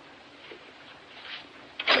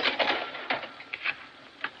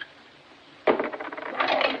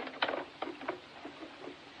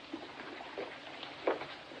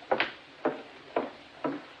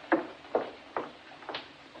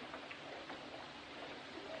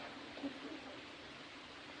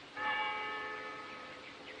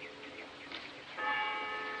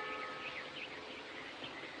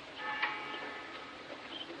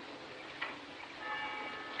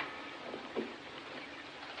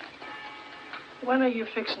 When are you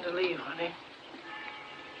fixing to leave, honey?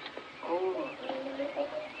 Oh,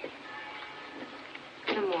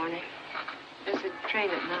 in the morning. There's a train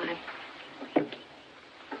at 9.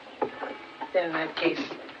 Then in that case,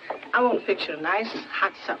 I want to fix you a nice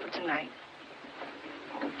hot supper tonight.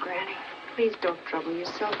 Oh, Granny, please don't trouble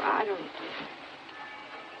yourself. I don't...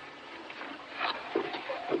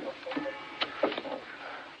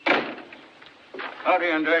 Howdy,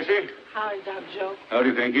 Aunt Darcy. Howdy, Dr. Joe.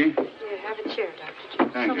 Howdy, Pínky. Here, have a chair, Dr.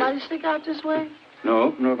 Joe. Thank Somebody you. stick out this way?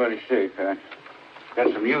 No, nobody's sick. I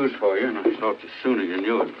got some news for you, and I thought the sooner you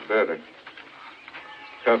knew it, the better.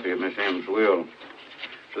 Copy of Miss M's will.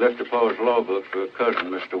 She left her pa's law book for her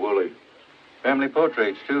cousin, Mr. Woolley. Family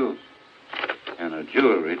portraits, too. And a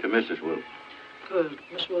jewelry to Mrs. Woolley. Good.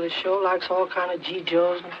 Miss Willie sure likes all kind of G.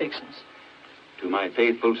 Joes and fixings. To my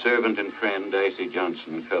faithful servant and friend, Dicey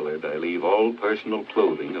Johnson, colored, I leave all personal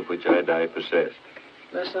clothing of which I die possessed.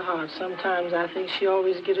 Bless her heart. Sometimes I think she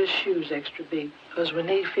always get her shoes extra big. Because when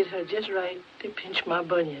they fit her just right, they pinch my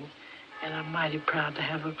bunion. And I'm mighty proud to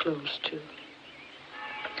have her clothes, too.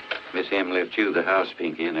 Miss M left you the house,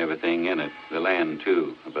 Pínky, and everything in it. The land,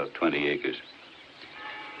 too, about 20 acres.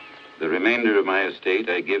 The remainder of my estate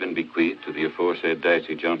I give and bequeath to the aforesaid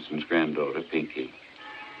Dicey Johnson's granddaughter, Pínky.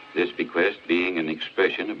 This bequest being an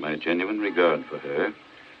expression of my genuine regard for her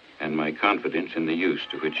and my confidence in the use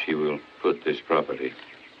to which she will put this property.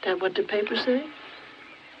 That what the paper say?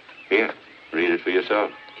 Here, read it for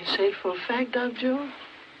yourself. You say it for a fact, Dr. Joe?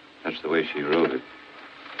 That's the way she wrote it.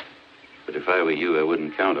 But if I were you, I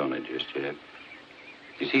wouldn't count on it just yet.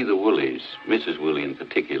 You see, the Woolies, Mrs. Woolley in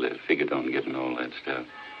particular, figured on getting all that stuff.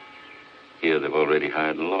 Here, they've already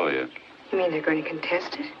hired a lawyer. You mean they're going to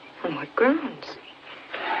contest it? On what grounds?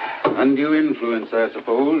 Undue influence, I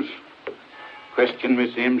suppose. Question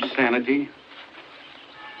Miss M's sanity.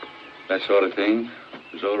 That sort of thing.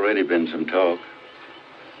 There's already been some talk.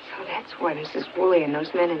 So that's why Mrs. Woolley and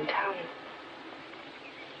those men in town.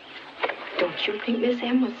 Don't you think Miss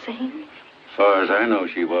M was sane? As far as I know,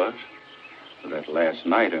 she was. That last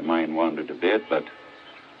night, her mind wandered a bit, but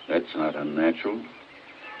that's not unnatural.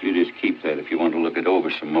 You just keep that if you want to look it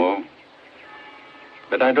over some more.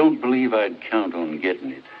 But I don't believe I'd count on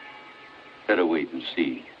getting it. Better wait and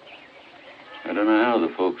see. I don't know how the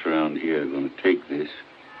folks around here are going to take this.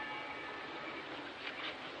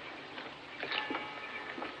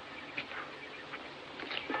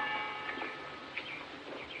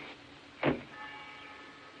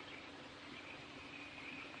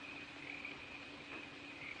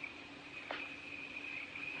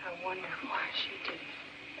 I wonder why she did it.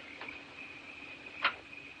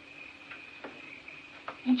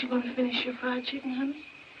 Ain't you going to finish your fried chicken, honey?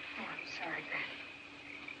 Oh, I'm sorry, Granny.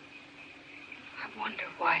 I wonder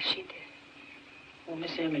why she did it. Well,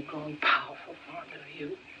 Miss M had grown powerful fond of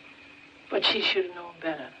you. But she should have known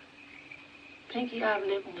better. Pínky, I've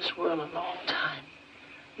lived in this world a long time.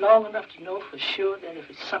 Long enough to know for sure that if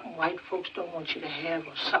it's something white folks don't want you to have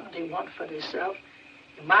or something they want for themselves,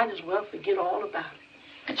 you might as well forget all about it.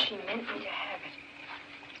 But she meant me to have it.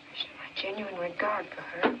 Especially my genuine regard for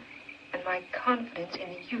her and my confidence in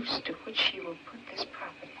the use to which she will put this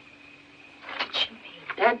property. What did she mean?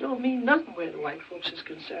 That don't mean nothing where the white folks is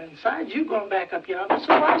concerned. Besides, you going back up yonder,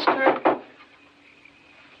 so why stir?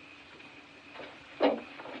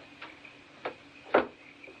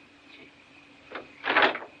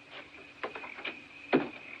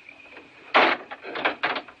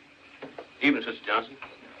 Evening, Sister Johnson.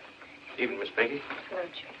 Evening, Miss Pínky. Hello,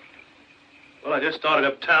 Joe. Well, I just started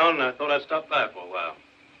uptown, and I thought I'd stop by for a while.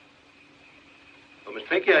 Well, Miss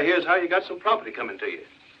Pínky, I hear as how you got some property coming to you.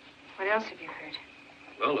 What else have you heard?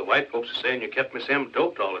 Well, the white folks are saying you kept Miss M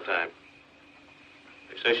doped all the time.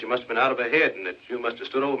 They say she must have been out of her head and that you must have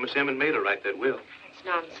stood over Miss M and made her write that will. It's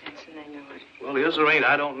nonsense, and they know it. Well, is or ain't,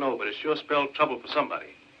 I don't know, but it sure spelled trouble for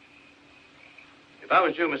somebody. If I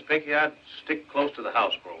was you, Miss Pínky, I'd stick close to the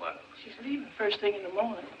house for a while. She's leaving first thing in the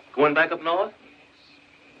morning. Going back up north?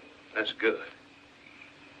 That's good.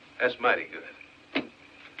 That's mighty good.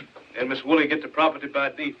 And Miss Woolley get the property by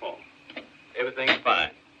default. Everything's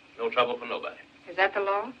fine. No trouble for nobody. Is that the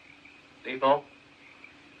law? Default?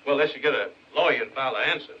 Well, unless you get a lawyer and file an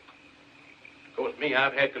answer. Of course, me,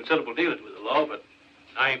 I've had considerable dealings with the law, but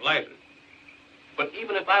I ain't licensed. But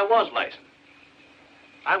even if I was licensed,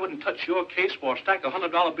 I wouldn't touch your case for a stack of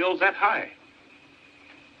 $100 bills that high.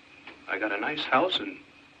 I got a nice house and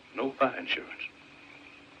no fire insurance.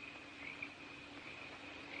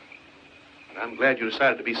 And I'm glad you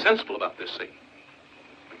decided to be sensible about this thing.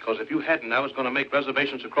 Because if you hadn't, I was going to make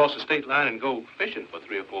reservations across the state line and go fishing for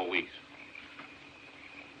 3 or 4 weeks.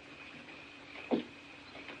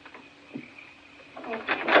 Oh,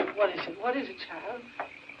 What is it? What is it, child?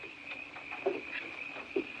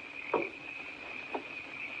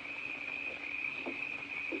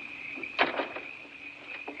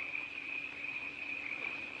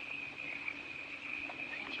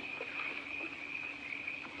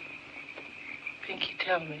 Pínky,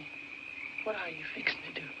 tell me, what are you fixing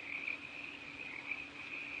to do?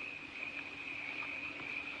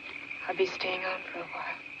 I'll be staying on for a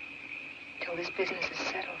while, till this business is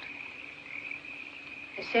settled.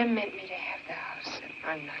 Miss M meant me to have the house, and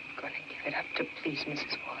I'm not going to give it up to please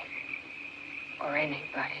Mrs. Woolley. Or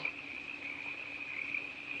anybody.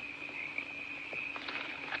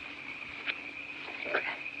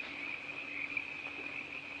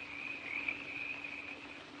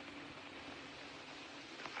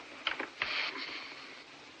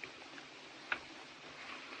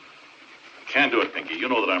 Can't do it, Pínky. You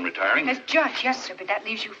know that I'm retiring. As judge, yes, sir, but that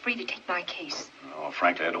leaves you free to take my case. Oh,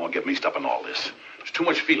 frankly, I don't want to get mixed up in all this. There's too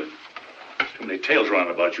much feeling. There's too many tales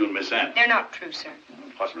running about you and Miss Ann. They're not true, sir.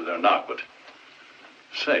 Possibly they're not, but...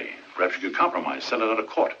 Say, perhaps you could compromise, send it out of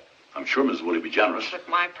court. I'm sure Mrs. Woolley will be generous. With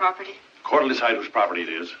my property? The court will decide whose property it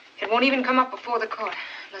is. It won't even come up before the court,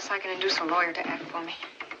 unless I can induce a lawyer to act for me.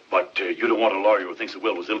 But you don't want a lawyer who thinks the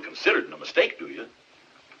will was ill-considered and a mistake, do you?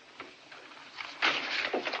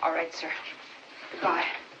 All right, sir. Goodbye.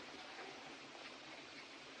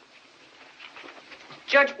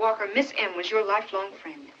 Judge Walker, Miss M was your lifelong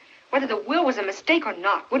friend. Whether the will was a mistake or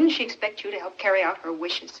not, wouldn't she expect you to help carry out her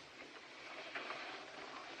wishes?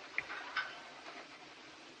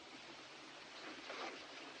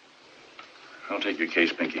 I'll take your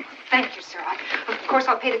case, Pínky. Thank you, sir. Of course,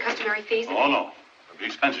 I'll pay the customary fees. Oh, no. The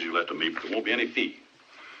expenses you left to me, but there won't be any fee.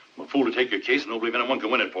 I'm a fool to take your case and don't believe anyone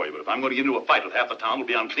can win it for you, but if I'm going to get into a fight with half the town, it'll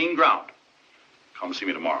be on clean ground. Come see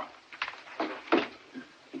me tomorrow. But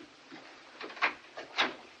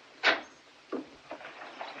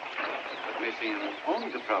Miss Ann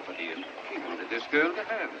owns the property, and she wanted this girl to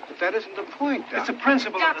have it. But that isn't the point, Doc. It's the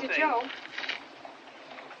principle of the thing. Dr. Joe.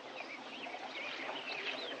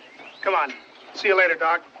 Come on. See you later,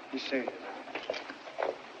 Doc. You see.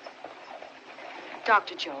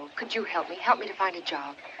 Dr. Joe, could you help me? Help me to find a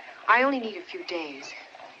job. I only need a few days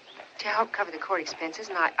to help cover the court expenses,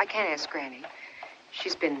 and I can't ask Granny.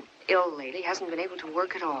 She's been ill lately, hasn't been able to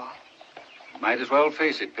work at all. Might as well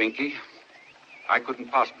face it, Pínky. I couldn't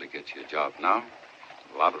possibly get you a job now.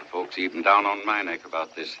 A lot of the folks even down on my neck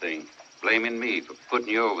about this thing, blaming me for putting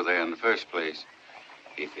you over there in the first place.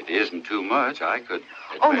 If it isn't too much, I could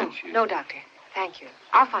advance you. No, Doctor. Thank you.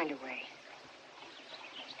 I'll find a way.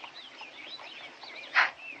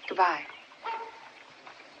 Goodbye.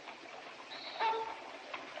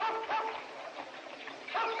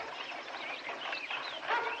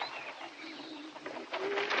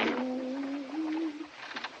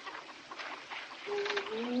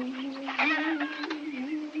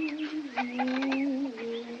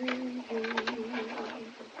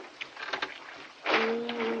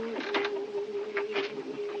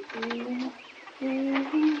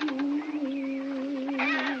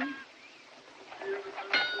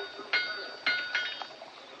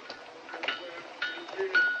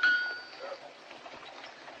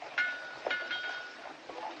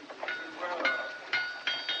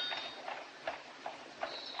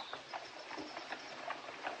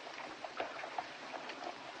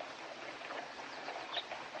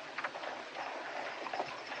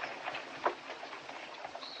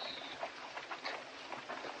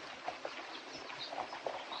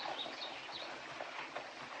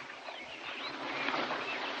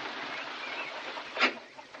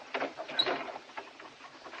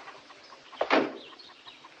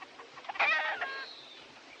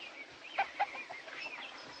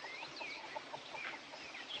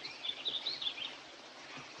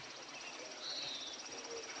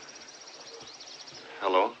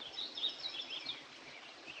 Hello?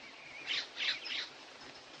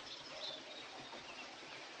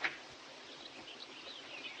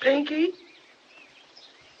 Pínky?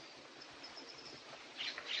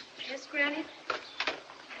 Yes, Granny?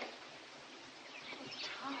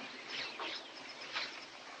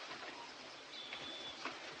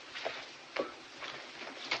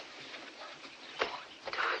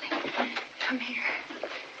 Darling, come here.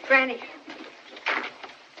 Granny.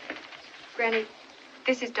 Granny,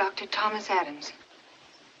 this is Dr. Thomas Adams.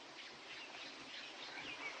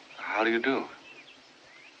 How do you do?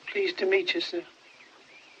 Pleased to meet you, sir.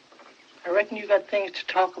 I reckon you got things to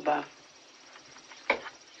talk about.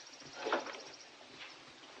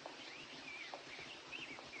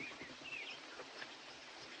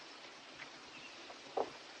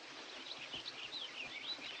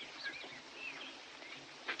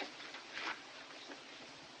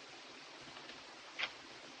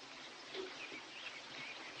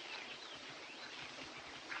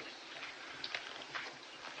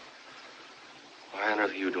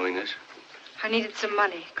 earth are you doing this? I needed some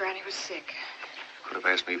money. Granny was sick. Could have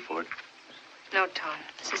asked me for it. No, Tom.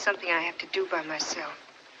 This is something I have to do by myself.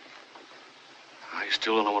 I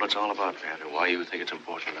still don't know what it's all about, Pat, or why you think it's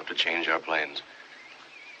important enough to change our plans.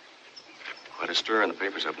 Quite a stir in the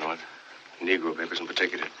papers up north. Negro papers in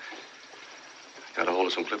particular. I got a hold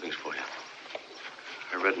of some clippings for you.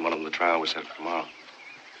 I read in one of them the trial was set for tomorrow.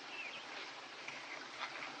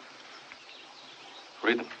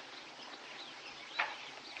 Read them.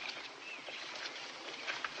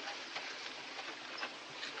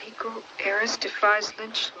 Negro heiress defies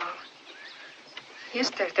lynch law.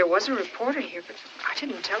 Yes, there was a reporter here, but I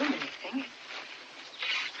didn't tell him anything.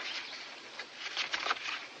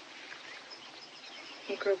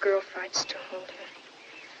 Negro girl fights to hold her.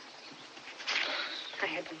 I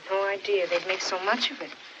had no idea they'd make so much of it.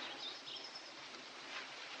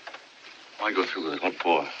 Why go through with it? What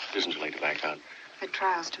for? It isn't too late to back out. The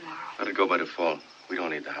trial's tomorrow. Let it go by default. We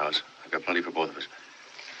don't need the house. I've got plenty for both of us.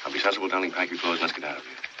 I'll be sensible, darling. Pack your clothes and let's get out of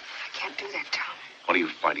here. I can't do that, Tom. What are you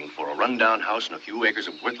fighting for? A rundown house and a few acres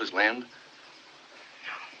of worthless land? No.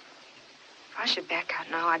 If I should back out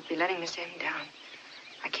now, I'd be letting Miss M down.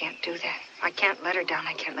 I can't do that. I can't let her down.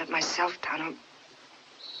 I can't let myself down.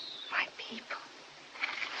 My people.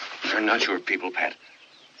 They're not your people, Pat.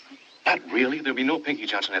 Not really. There'll be no Pínky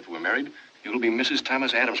Johnson after we're married. You'll be Mrs.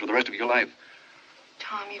 Thomas Adams for the rest of your life.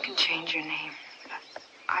 Tom, you can change your name. But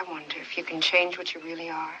I wonder if you can change what you really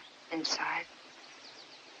are inside.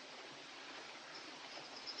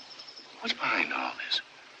 What's behind all this?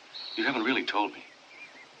 You haven't really told me.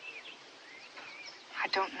 I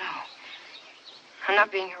don't know. I'm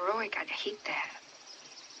not being heroic. I'd hate that.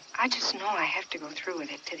 I just know I have to go through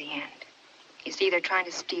with it to the end. You see, they're trying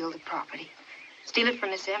to steal the property. Steal it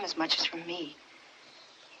from Miss M as much as from me.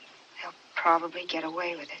 They'll probably get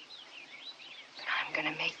away with it. But I'm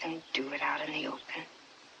going to make them do it out in the open.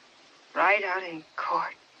 Right out in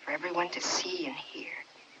court for everyone to see and hear.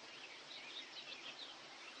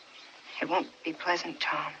 It won't be pleasant,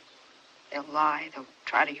 Tom. They'll lie. They'll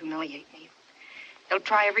try to humiliate me. They'll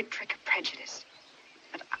try every trick of prejudice.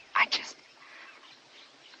 But I just...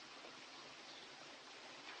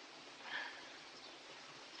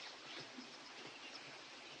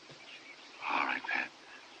 All right, Pat.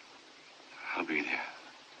 I'll be there.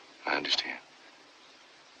 I understand.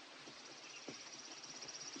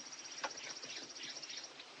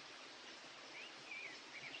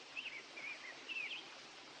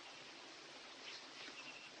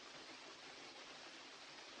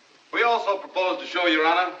 We also propose to show, Your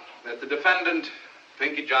Honor, that the defendant,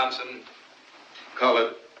 Pínky Johnson,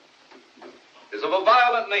 colored, is of a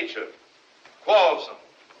violent nature, quarrelsome,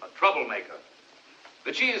 a troublemaker,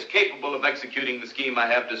 that she is capable of executing the scheme I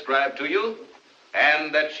have described to you,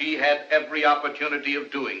 and that she had every opportunity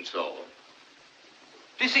of doing so.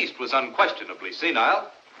 Deceased was unquestionably senile.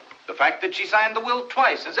 The fact that she signed the will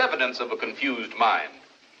twice is evidence of a confused mind.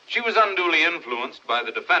 She was unduly influenced by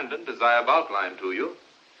the defendant, as I have outlined to you,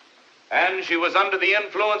 and she was under the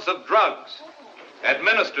influence of drugs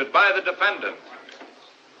administered by the defendant.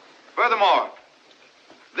 Furthermore,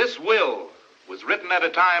 this will was written at a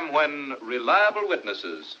time when reliable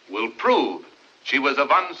witnesses will prove she was of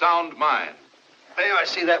unsound mind. May I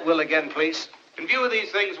see that will again, please? In view of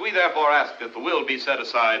these things, we therefore ask that the will be set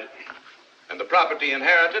aside and the property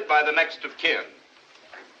inherited by the next of kin.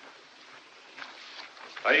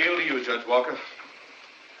 I yield to you, Judge Walker.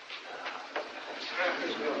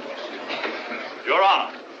 Your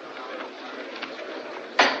Honor,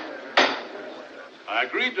 I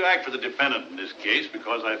agreed to act for the defendant in this case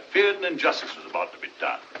because I feared an injustice was about to be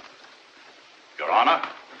done. Your Honor,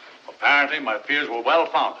 apparently my fears were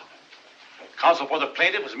well-founded. Counsel for the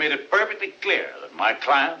plaintiff has made it perfectly clear that my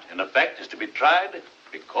client, in effect, is to be tried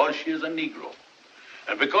because she is a Negro,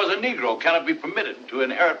 and because a Negro cannot be permitted to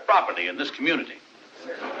inherit property in this community.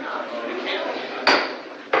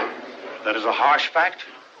 That is a harsh fact,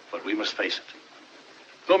 but we must face it.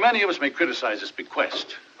 Though many of us may criticize this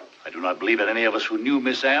bequest, I do not believe that any of us who knew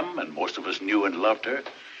Miss M, and most of us knew and loved her,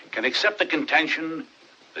 can accept the contention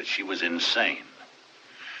that she was insane.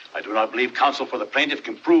 I do not believe counsel for the plaintiff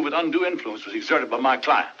can prove that undue influence was exerted by my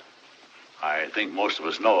client. I think most of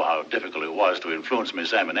us know how difficult it was to influence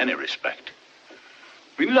Miss M in any respect.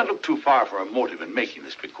 We need not look too far for her motive in making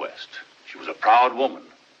this bequest. She was a proud woman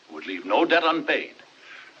who would leave no debt unpaid.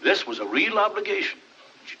 This was a real obligation.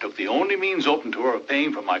 She took the only means open to her of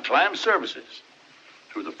paying for my client's services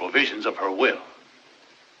through the provisions of her will.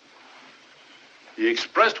 The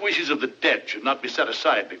expressed wishes of the dead should not be set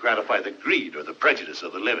aside to gratify the greed or the prejudice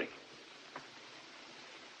of the living.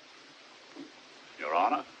 Your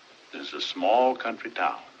Honor, this is a small country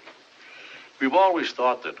town. We've always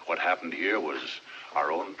thought that what happened here was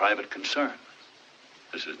our own private concern.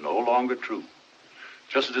 This is no longer true.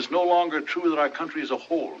 Just as it's no longer true that our country as a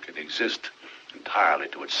whole can exist entirely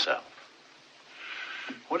to itself.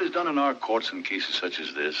 What is done in our courts in cases such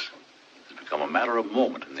as this has become a matter of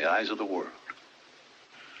moment in the eyes of the world.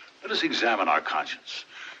 Let us examine our conscience.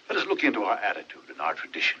 Let us look into our attitude and our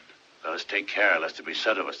tradition. Let us take care lest it be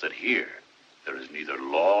said of us that here there is neither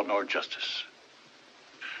law nor justice.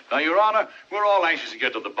 Now, Your Honor, we're all anxious to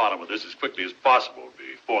get to the bottom of this as quickly as possible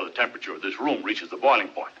before the temperature of this room reaches the boiling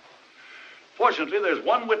point. Fortunately, there's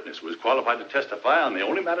one witness who is qualified to testify on the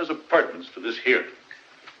only matters of pertinence to this hearing.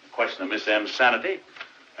 The question of Miss M's sanity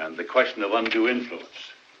and the question of undue influence.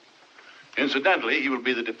 Incidentally, he will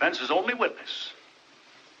be the defense's only witness.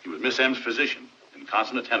 He was Miss M's physician in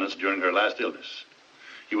constant attendance during her last illness.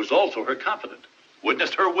 He was also her confidant,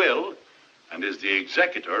 witnessed her will, and is the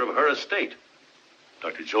executor of her estate.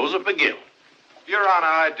 Dr. Joseph McGill. Your Honor,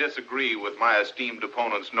 I disagree with my esteemed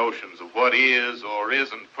opponent's notions of what is or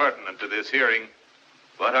isn't pertinent to this hearing,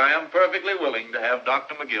 but I am perfectly willing to have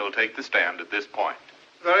Dr. McGill take the stand at this point.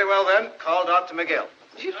 Very well, then. Call Dr. McGill.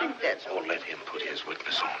 Do you think that's Oh, let him put his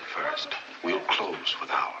witness on first. We'll close with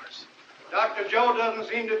ours. Dr. Joe doesn't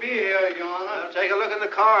seem to be here, Your Honor. Take a look in the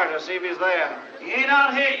corridor, see if he's there. He ain't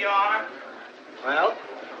out here, Your Honor. Well,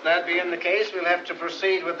 if that being the case, we'll have to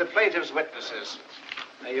proceed with the plaintiff's witnesses.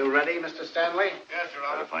 Are you ready, Mr. Stanley? Yes, Your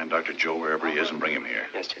Honor. I'll find Dr. Joe wherever he is and bring him here.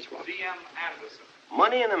 Yes, Judge Walker. D.M. Anderson.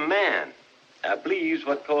 Money and a man, I believe's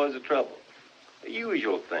what caused the trouble. The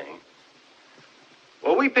usual thing.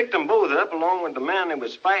 Well, we picked them both up along with the man they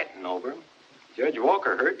was fighting over. Judge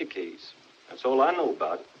Walker heard the case. That's all I know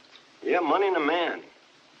about it. Yeah, money and a man.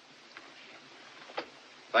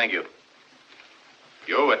 Thank you.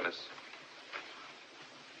 Your witness.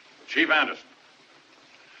 Chief Anderson,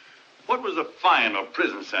 what was the fine or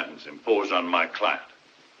prison sentence imposed on my client?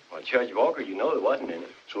 Well, Judge Walker, you know there wasn't any.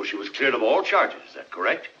 So she was cleared of all charges, is that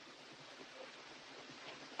correct?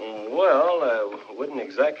 Well, I wouldn't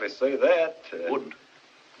exactly say that. Wouldn't?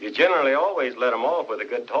 You generally always let them off with a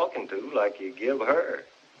good talking to, like you give her.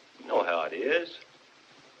 You know how it is.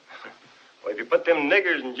 Well, if you put them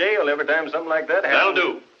niggers in jail every time something like that happens...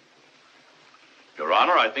 That'll do. Your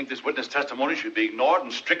Honor, I think this witness testimony should be ignored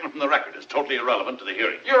and stricken from the record as totally irrelevant to the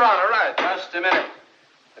hearing. Your Honor, right. Just a minute.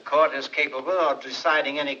 The court is capable of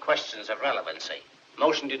deciding any questions of relevancy.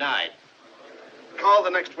 Motion denied. Call the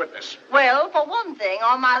next witness. Well, for one thing,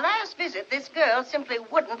 on my last visit, this girl simply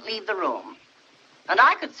wouldn't leave the room. And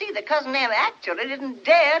I could see that Cousin Em actually didn't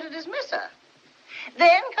dare to dismiss her.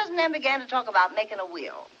 Then Cousin Em began to talk about making a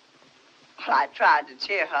will. Well, I tried to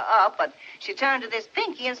cheer her up, but she turned to this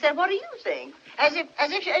Pínky and said, "What do you think?" As if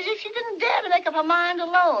she didn't dare to make up her mind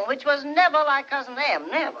alone, which was never like Cousin Em,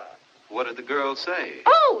 never. What did the girl say?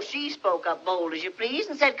 Oh, she spoke up bold as you please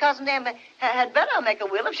and said Cousin Em had better make a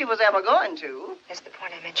will if she was ever going to. That's the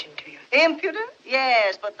point I mentioned to you. Impudent?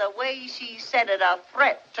 Yes, but the way she said it, a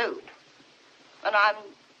threat, too. And I'm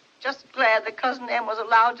just glad that Cousin Em was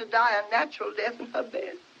allowed to die a natural death in her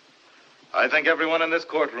bed. I think everyone in this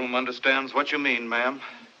courtroom understands what you mean, ma'am.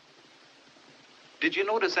 Did you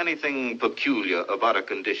notice anything peculiar about her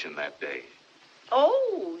condition that day?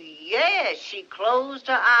 Oh, yes. She closed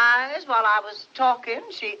her eyes while I was talking.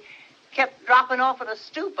 She kept dropping off in a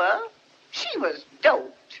stupor. She was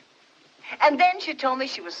doped. And then she told me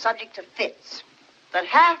she was subject to fits. That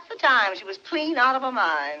half the time she was clean out of her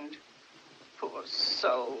mind. Poor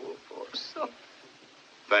soul, poor soul.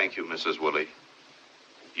 Thank you, Mrs. Woolley.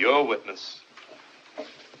 Your witness.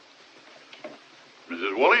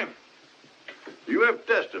 Mrs. Woolley, you have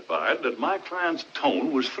testified that my client's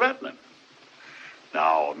tone was threatening.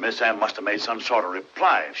 Now, Miss M must have made some sort of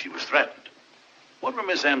reply if she was threatened. What were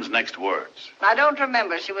Miss M's next words? I don't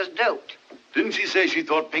remember. She was doped. Didn't she say she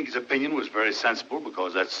thought Pínky's opinion was very sensible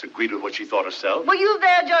because that's agreed with what she thought herself? Were you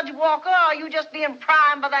there, Judge Walker, or are you just being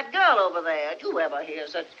primed by that girl over there? Did you ever hear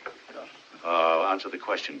such... Answer the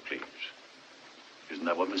question, please. Isn't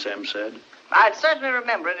that what Miss M said? I'd certainly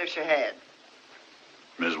remember it if she had.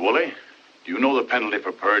 Ms. Woolley, do you know the penalty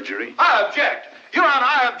for perjury? I object. Your Honor,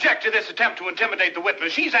 I object to this attempt to intimidate the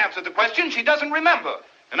witness. She's answered the question she doesn't remember.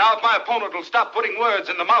 And now if my opponent will stop putting words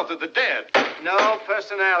in the mouth of the dead. No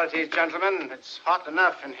personalities, gentlemen. It's hot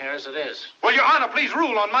enough in here as it is. Well, Your Honor, please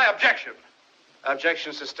rule on my objection.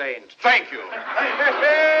 Objection sustained. Thank you. Didn't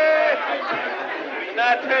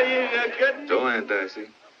I tell you you're good? So, Aunt Darcy,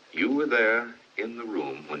 you were there in the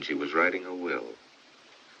room when she was writing her will.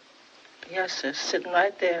 Yes, sir, sitting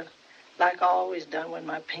right there, like I always done when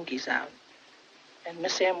my Pínky's out. And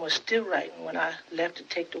Miss M was still writing when I left to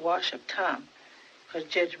take the wash up Tom. Because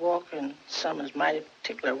Judge Walker and Summers mighty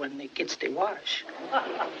particular when they gets their wash.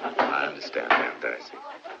 I understand, Aunt Dicey.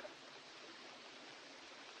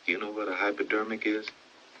 You know what a hypodermic is?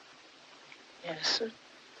 Yes, sir.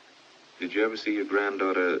 Did you ever see your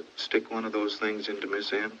granddaughter stick one of those things into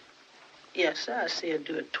Miss M? Yes, sir. I see her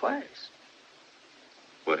do it twice.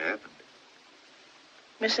 What happened?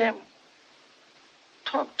 Miss M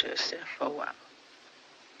talked to herself for a while.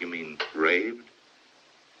 You mean raved?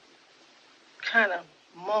 Kind of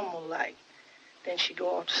mumble-like. Then she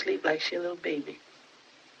go off to sleep like she a little baby.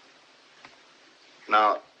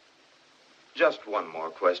 Now, just one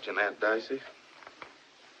more question, Aunt Dicey.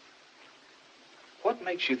 What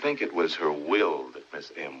makes you think it was her will that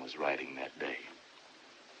Miss M was writing that day?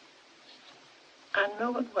 I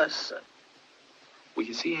know it was, sir. Well,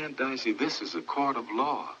 you see, Aunt Dicey, this is a court of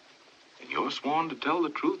law, and you're sworn to tell the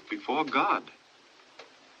truth before God.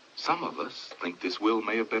 Some of us think this will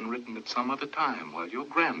may have been written at some other time while your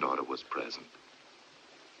granddaughter was present.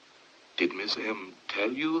 Did Miss M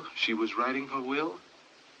tell you she was writing her will?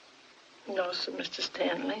 No, sir, Mr.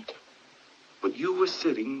 Stanley. But you were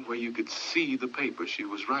sitting where you could see the paper she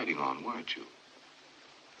was writing on, weren't you?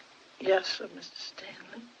 Yes, sir, Mr.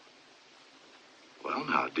 Stanley. Well,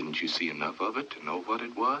 now, didn't you see enough of it to know what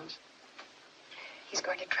it was? He's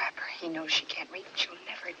going to trap her. He knows she can't read and she'll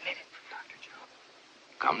never admit it. Dr. Joe.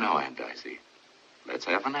 Come now, Aunt Dicey. Let's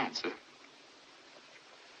have an answer.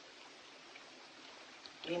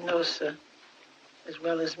 You know, sir, as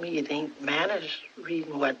well as me, it ain't manners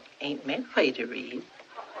reading what ain't meant for you to read.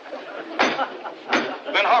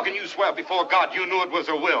 Then how can you swear before God you knew it was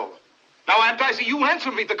her will? Now, Aunt Dicey, you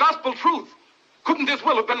answer me the gospel truth. Couldn't this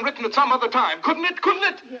will have been written at some other time? Couldn't it? Couldn't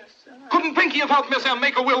it? Yes, sir. Couldn't Pínky have helped Miss M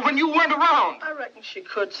make a will when you weren't around? I reckon she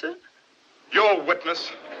could, sir. Your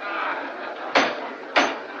witness.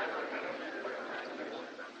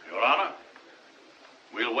 Your Honor,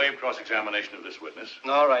 we'll waive cross-examination of this witness.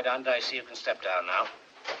 All right, Aunt Dicey, you can step down now.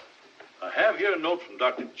 I have here a note from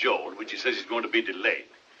Dr. Joe in which he says he's going to be delayed.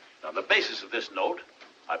 Now, on the basis of this note,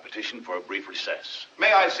 I petition for a brief recess.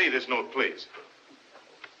 May I see this note, please?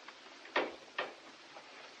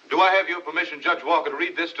 Do I have your permission, Judge Walker, to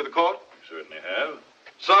read this to the court? You certainly have.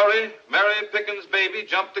 Sorry, Mary Pickens' baby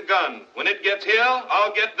jumped the gun. When it gets here,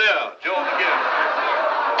 I'll get there. Joe McGill.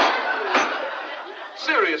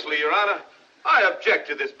 Seriously, Your Honor, I object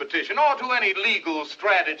to this petition or to any legal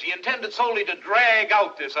strategy intended solely to drag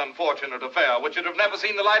out this unfortunate affair, which would have never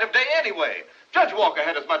seen the light of day anyway. Judge Walker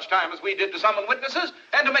had as much time as we did to summon witnesses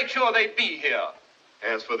and to make sure they'd be here.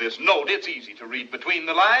 As for this note, it's easy to read between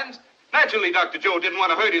the lines. Naturally, Dr. Joe didn't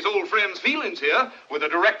want to hurt his old friend's feelings here with a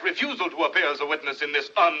direct refusal to appear as a witness in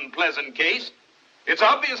this unpleasant case. It's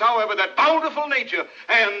obvious, however, that bountiful nature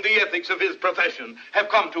and the ethics of his profession have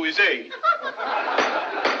come to his aid.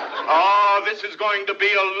 Oh, this is going to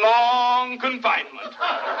be a long confinement.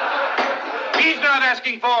 He's not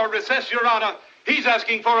asking for a recess, Your Honor. He's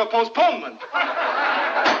asking for a postponement.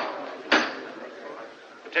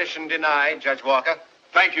 Petition denied, Judge Walker.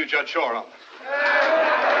 Thank you, Judge Shoreham.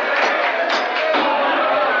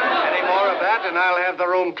 Any more of that, and I'll have the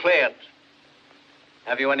room cleared.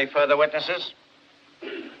 Have you any further witnesses?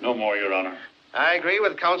 No more, Your Honor. I agree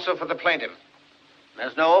with counsel for the plaintiff.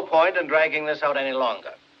 There's no point in dragging this out any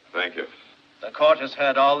longer. Thank you. The court has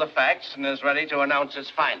heard all the facts and is ready to announce its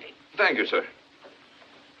finding. Thank you, sir.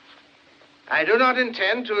 I do not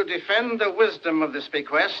intend to defend the wisdom of this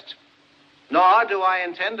bequest, nor do I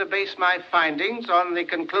intend to base my findings on the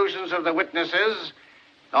conclusions of the witnesses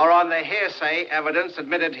or on the hearsay evidence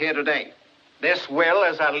admitted here today. This will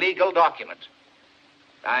is a legal document.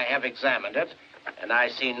 I have examined it, and I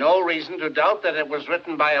see no reason to doubt that it was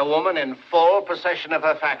written by a woman in full possession of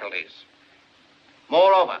her faculties.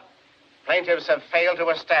 Moreover, plaintiffs have failed to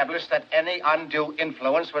establish that any undue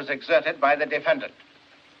influence was exerted by the defendant.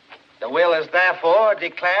 The will is therefore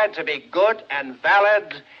declared to be good and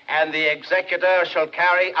valid, and the executor shall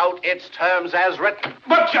carry out its terms as written.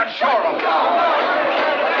 But, Judge Shoreham!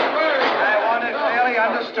 I want it clearly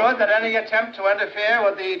understood that any attempt to interfere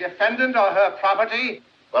with the defendant or her property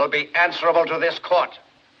will be answerable to this court.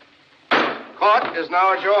 Court is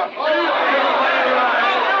now adjourned.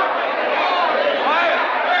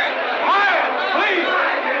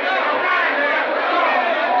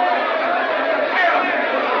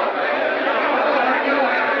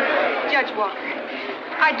 Judge Walker,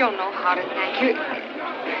 I don't know how to thank you.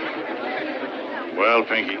 Well,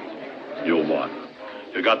 Pínky, you won.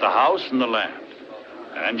 You got the house and the land,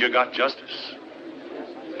 and you got justice.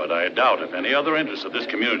 But I doubt if any other interests of this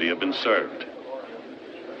community have been served.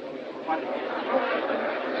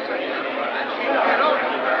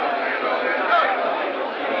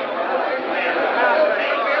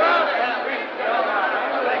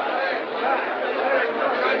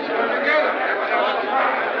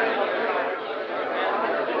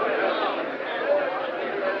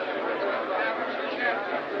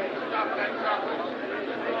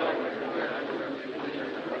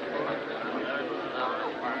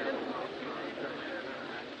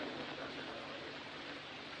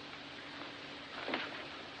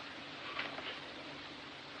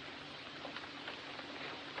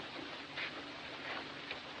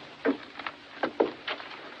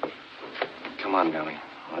 on, darling.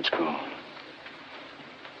 Let's go.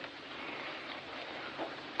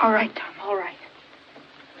 All right, Tom, all right.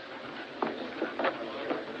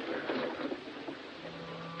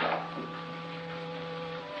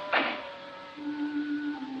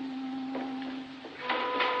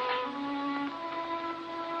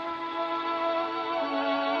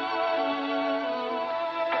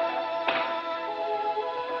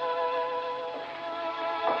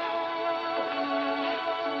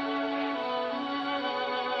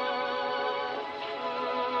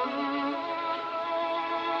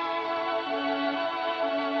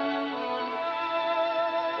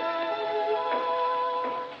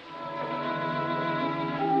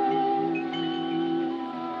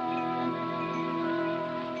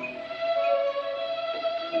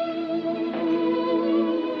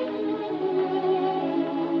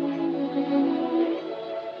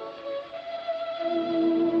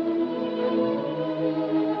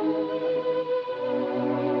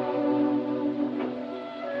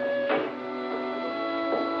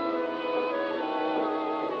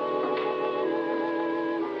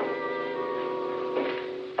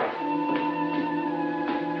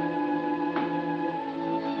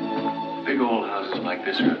 Big old houses like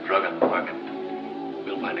this are a drug on the market.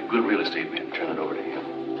 We'll find a good real estate man and turn it over to him.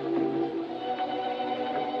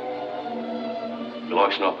 We'll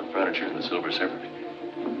auction off the furniture and the silver separately.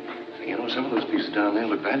 You know, some of those pieces down there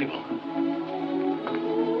look valuable.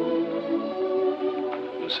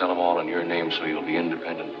 We'll sell them all in your name so you'll be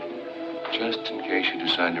independent. Just in case you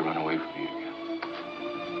decide to run away from me again.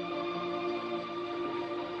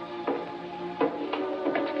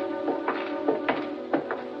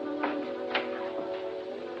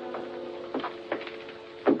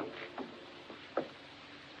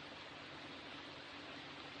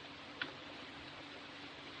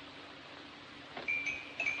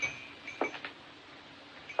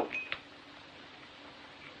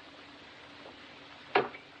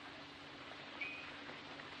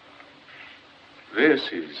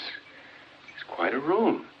 This is quite a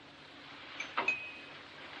room.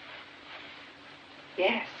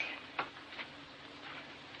 Yes.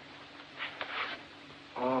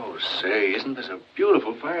 Oh, say, isn't this a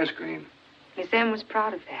beautiful fire screen? Miss M was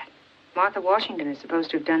proud of that. Martha Washington is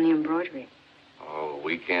supposed to have done the embroidery. Oh,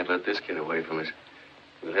 we can't let this get away from us.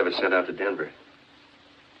 We'll have it sent out to Denver.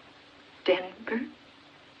 Denver?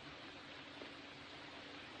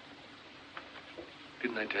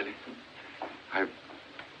 Didn't I tell you?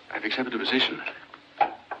 I've accepted a position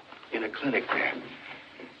in a clinic there.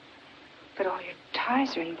 But all your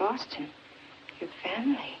ties are in Boston. Your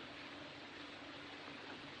family.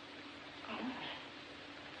 Oh.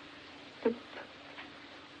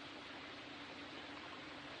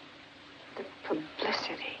 The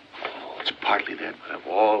publicity. Oh, it's partly that, but I've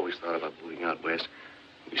always thought about moving out west.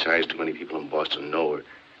 Besides, too many people in Boston know her.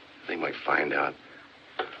 They might find out.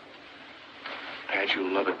 Pat,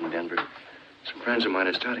 you'll love it in Denver. Some friends of mine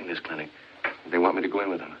are starting this clinic. They want me to go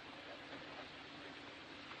in with them.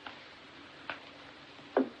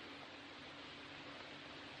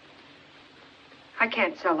 I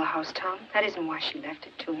can't sell the house, Tom. That isn't why she left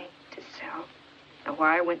it to me, to sell. Or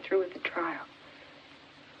why I went through with the trial.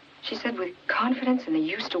 She said with confidence in the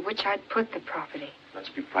use to which I'd put the property. Let's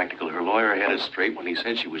be practical. Her lawyer had it straight when he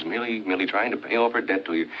said she was merely trying to pay off her debt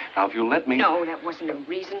to you. Now, if you'll let me... No, that wasn't a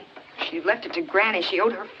reason. She left it to Granny. She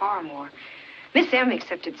owed her far more. Miss M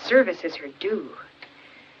accepted service as her due.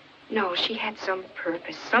 No, she had some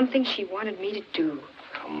purpose, something she wanted me to do.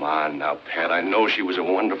 Come on now, Pat. I know she was a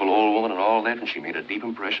wonderful old woman and all that, and she made a deep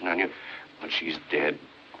impression on you. But she's dead.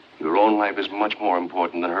 Your own life is much more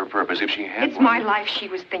important than her purpose if she had It's my life she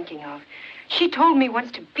was thinking of. She told me once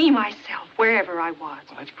to be myself wherever I was.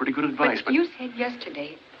 Well, that's pretty good advice, but... You said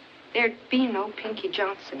yesterday there'd be no Pínky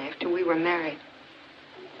Johnson after we were married.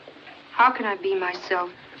 How can I be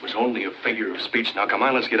myself? It was only a figure of speech. Now, come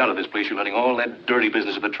on, let's get out of this place. You're letting all that dirty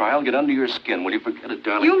business of the trial get under your skin. Will you forget it,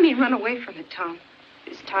 darling? You mean run away from it, Tom.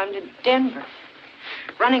 This time to Denver.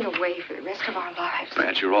 Running away for the rest of our lives.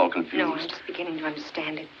 Pat, you're all confused. No, I'm just beginning to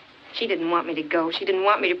understand it. She didn't want me to go. She didn't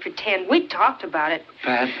want me to pretend. We talked about it.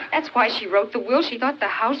 Pat. That's why she wrote the will. She thought the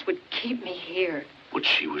house would keep me here. But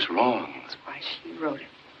she was wrong. That's why she wrote it.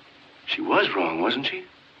 She was wrong, wasn't she?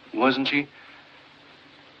 Wasn't she?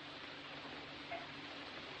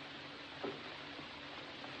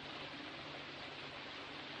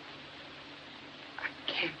 I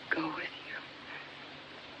can't go with you.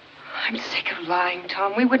 I'm sick of lying,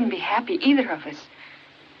 Tom. We wouldn't be happy, either of us.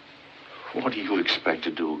 What do you expect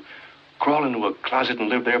to do? Crawl into a closet and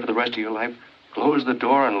live there for the rest of your life? Close the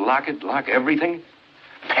door and lock it, lock everything?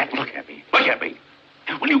 Pat, look at me. Look at me.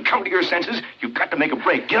 Will you come to your senses, you've got to make a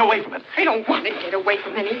break. Get away from it. I don't want to get away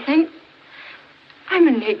from anything. I'm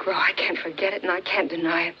a Negro. I can't forget it, and I can't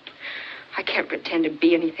deny it. I can't pretend to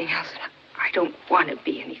be anything else. I don't want to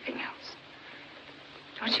be anything else.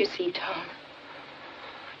 Don't you see, Tom?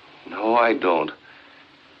 No, I don't.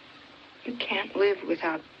 You can't live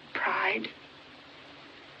without pride.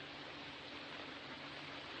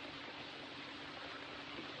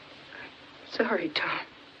 Sorry, Tom.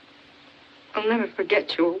 I'll never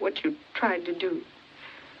forget you or what you tried to do.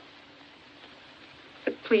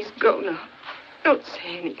 But please go now. Don't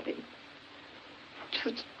say anything.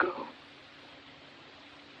 Just go.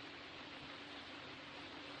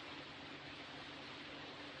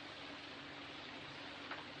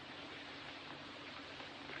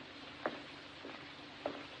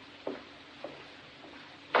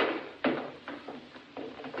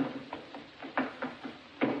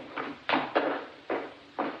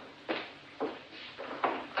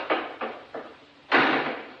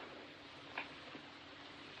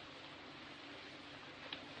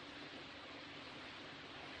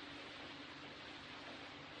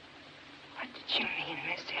 What did you mean,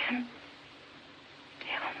 Miss M?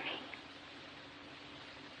 Tell me.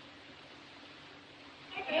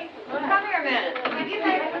 Come here a minute.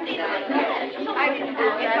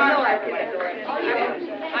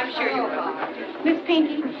 I'm sure you will. Miss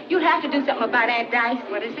Pínky, you'll have to do something about Aunt Dice.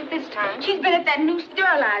 What is it this time? She's been at that new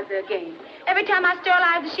sterilizer again. Every time I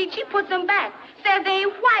sterilize the sheet, she puts them back. Says they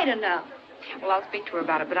ain't white enough. Well, I'll speak to her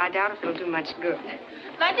about it, but I doubt if it'll do much good.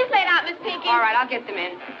 Lunch is laid out, Miss Pínky. All right, I'll get them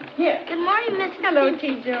in. Here. Good morning, Miss. Hello,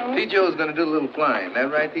 T. Joe. T. Joe's going to do a little flying.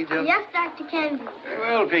 That right, T. Joe? Yes, Dr. Kennedy. Very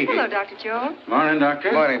well, Pínky. Hello, Dr. Joe. Morning,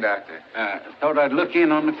 Doctor. Morning, Doctor. Thought I'd look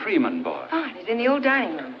in on the Freeman boy. Fine. He's in the old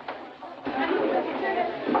dining room.